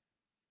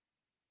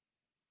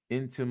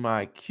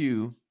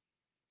queue.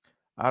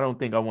 I don't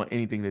think I want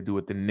anything to do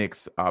with the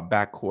Knicks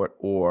backcourt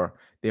or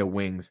their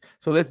wings.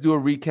 So let's do a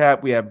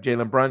recap. We have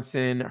Jalen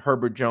Brunson,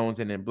 Herbert Jones,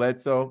 and then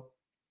Bledsoe.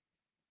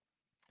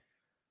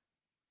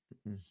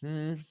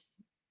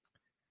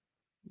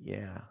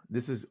 Yeah,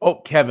 this is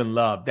Kevin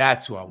Love.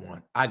 That's who I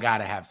want. I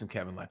gotta have some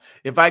Kevin Love.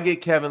 If I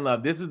get Kevin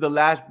Love, this is the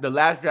last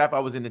draft. I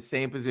was in the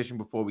same position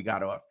before we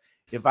got off.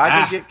 If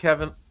I could get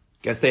Kevin,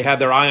 guess they had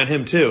their eye on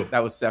him too.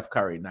 That was Seth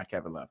Curry, not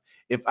Kevin Love.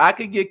 If I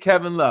could get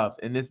Kevin Love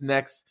in this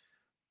next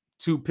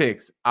 2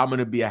 picks, I'm going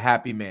to be a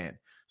happy man.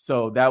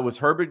 So that was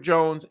Herbert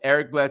Jones,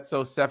 Eric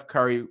Bledsoe, Seth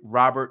Curry,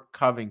 Robert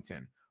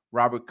Covington.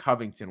 Robert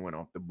Covington went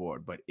off the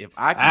board. But if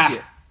I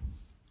could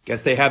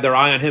guess they had their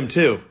eye on him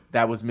too.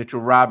 That was Mitchell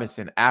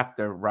Robinson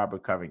after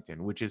Robert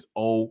Covington, which is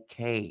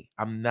okay.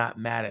 I'm not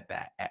mad at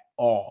that at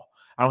all.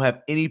 I don't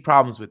have any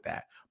problems with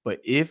that. But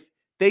if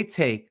they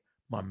take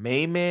my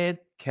main man,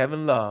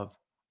 Kevin Love,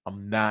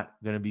 I'm not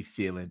going to be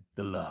feeling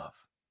the love.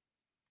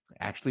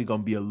 Actually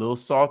going to be a little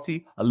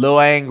salty, a little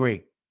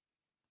angry.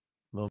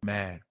 A little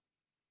mad.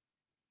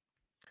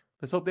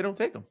 Let's hope they don't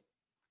take him.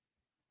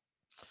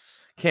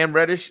 Cam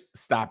Reddish,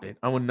 stop it.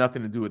 I want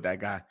nothing to do with that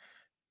guy.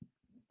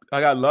 I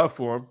got love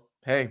for him.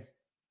 Hey,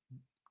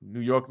 New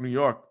York,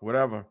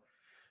 whatever.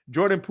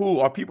 Jordan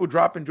Poole. Are people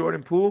dropping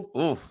Jordan Poole?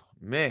 Oh,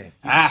 man.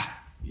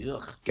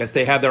 Guess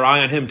they had their eye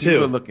on him too. He's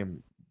been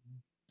looking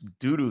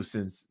doo-doo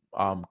since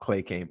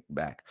Clay came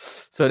back.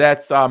 So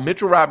that's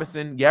Mitchell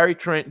Robinson, Gary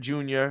Trent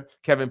Jr.,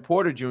 Kevin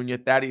Porter Jr.,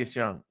 Thaddeus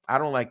Young. I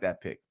don't like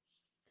that pick.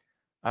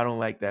 I don't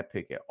like that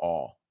pick at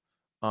all.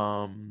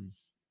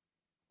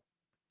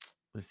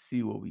 Let's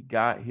see what we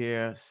got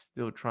here.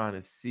 Still trying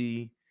to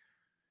see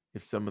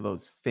if some of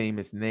those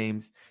famous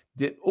names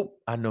did. Oh,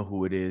 I know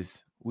who it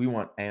is. We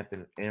want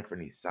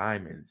Anthony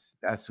Simons.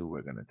 That's who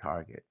we're going to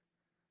target.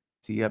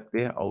 Is he up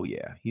there? Oh,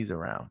 yeah, he's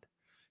around.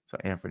 So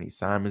Anthony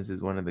Simons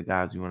is one of the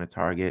guys we want to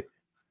target.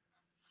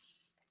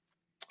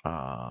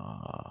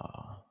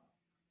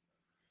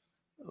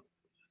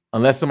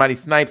 Unless somebody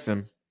snipes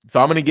him.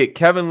 So I'm going to get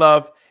Kevin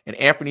Love and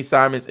Anthony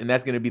Simons, and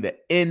that's going to be the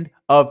end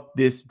of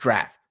this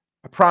draft.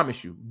 I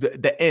promise you,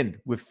 the end.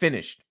 We're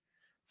finished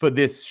for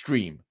this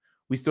stream.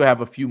 We still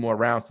have a few more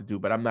rounds to do,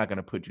 but I'm not going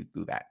to put you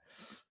through that.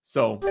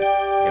 So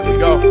here we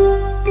go.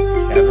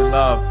 Kevin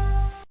Love.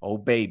 Oh,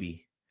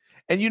 baby.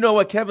 And you know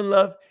what? Kevin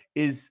Love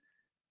is,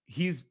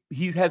 he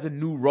has a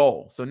new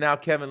role. So now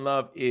Kevin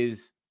Love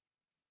is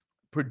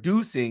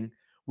producing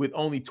with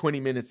only 20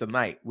 minutes a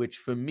night, which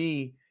for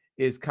me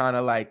is kind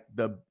of like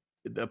the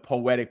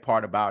poetic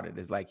part about it.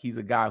 Is like he's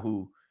a guy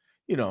who,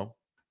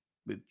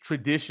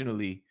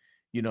 traditionally,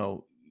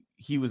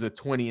 he was a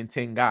 20 and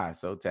 10 guy.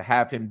 So to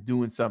have him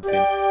doing something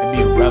and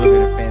being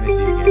relevant in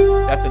fantasy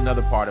again, that's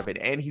another part of it.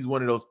 And he's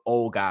one of those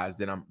old guys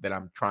that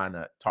I'm trying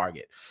to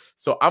target.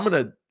 So I'm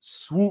going to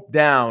swoop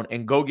down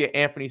and go get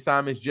Anthony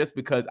Simons just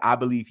because I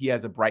believe he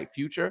has a bright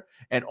future.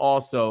 And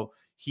also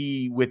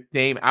with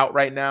Dame out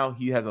right now,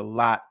 he has a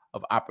lot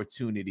of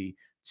opportunity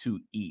to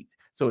eat.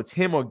 So it's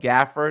him or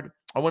Gafford.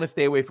 I want to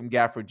stay away from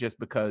Gafford just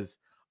because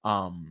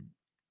Montrezl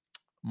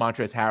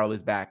Harrell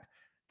is back.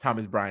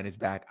 Thomas Bryant is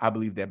back. I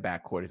believe their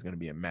backcourt is going to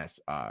be a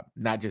mess,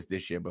 not just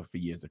this year, but for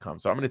years to come.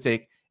 So I'm going to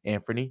take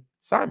Anthony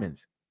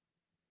Simons.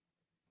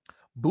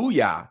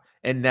 Booyah.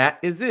 And that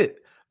is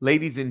it.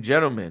 Ladies and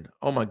gentlemen,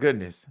 oh my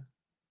goodness.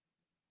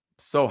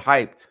 So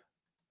hyped.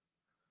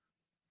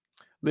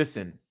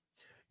 Listen,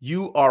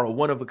 you are a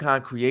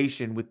one-of-a-kind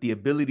creation with the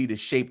ability to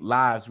shape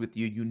lives with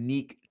your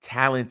unique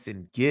talents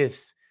and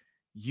gifts.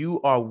 You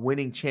are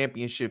winning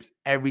championships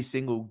every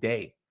single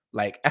day.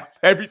 Like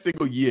every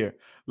single year,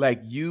 like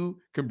you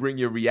can bring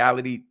your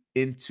reality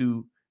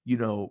into,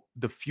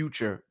 the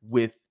future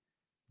with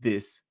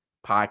this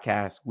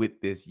podcast,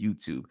 with this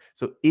YouTube.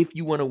 So if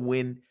you want to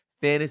win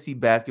fantasy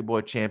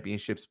basketball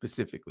championships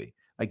specifically,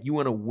 like you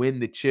want to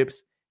win the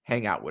chips,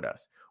 hang out with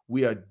us.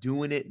 We are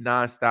doing it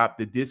nonstop.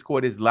 The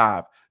Discord is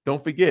live.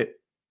 Don't forget,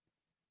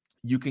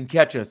 you can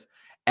catch us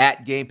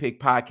at Game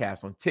Pick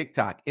Podcast on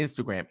TikTok,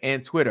 Instagram,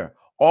 and Twitter.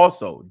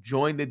 Also,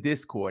 join the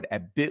Discord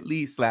at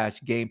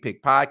bit.ly/Game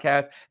Pick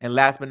Podcast. And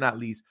last but not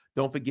least,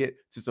 don't forget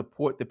to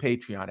support the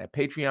Patreon at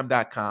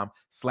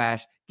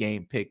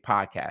patreon.com/Game Pick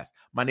Podcast.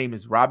 My name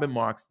is Robin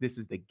Marks. This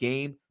is the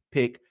Game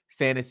Pick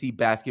Fantasy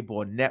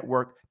Basketball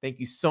Network. Thank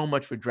you so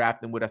much for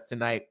drafting with us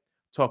tonight.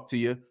 Talk to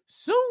you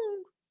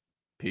soon.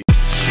 Peace.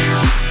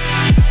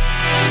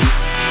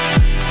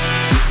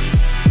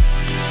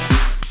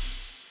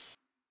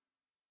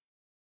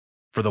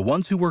 For the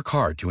ones who work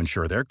hard to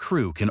ensure their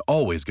crew can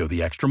always go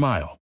the extra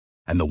mile,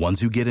 and the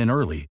ones who get in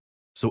early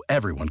so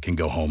everyone can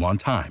go home on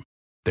time,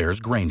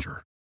 there's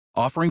Grainger,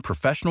 offering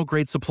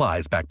professional-grade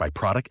supplies backed by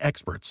product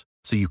experts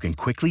so you can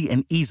quickly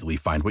and easily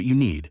find what you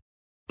need.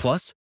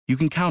 Plus, you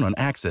can count on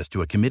access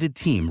to a committed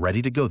team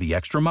ready to go the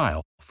extra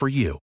mile for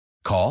you.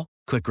 Call,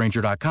 click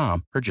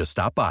Grainger.com, or just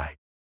stop by.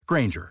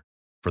 Grainger,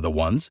 for the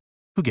ones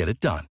who get it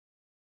done.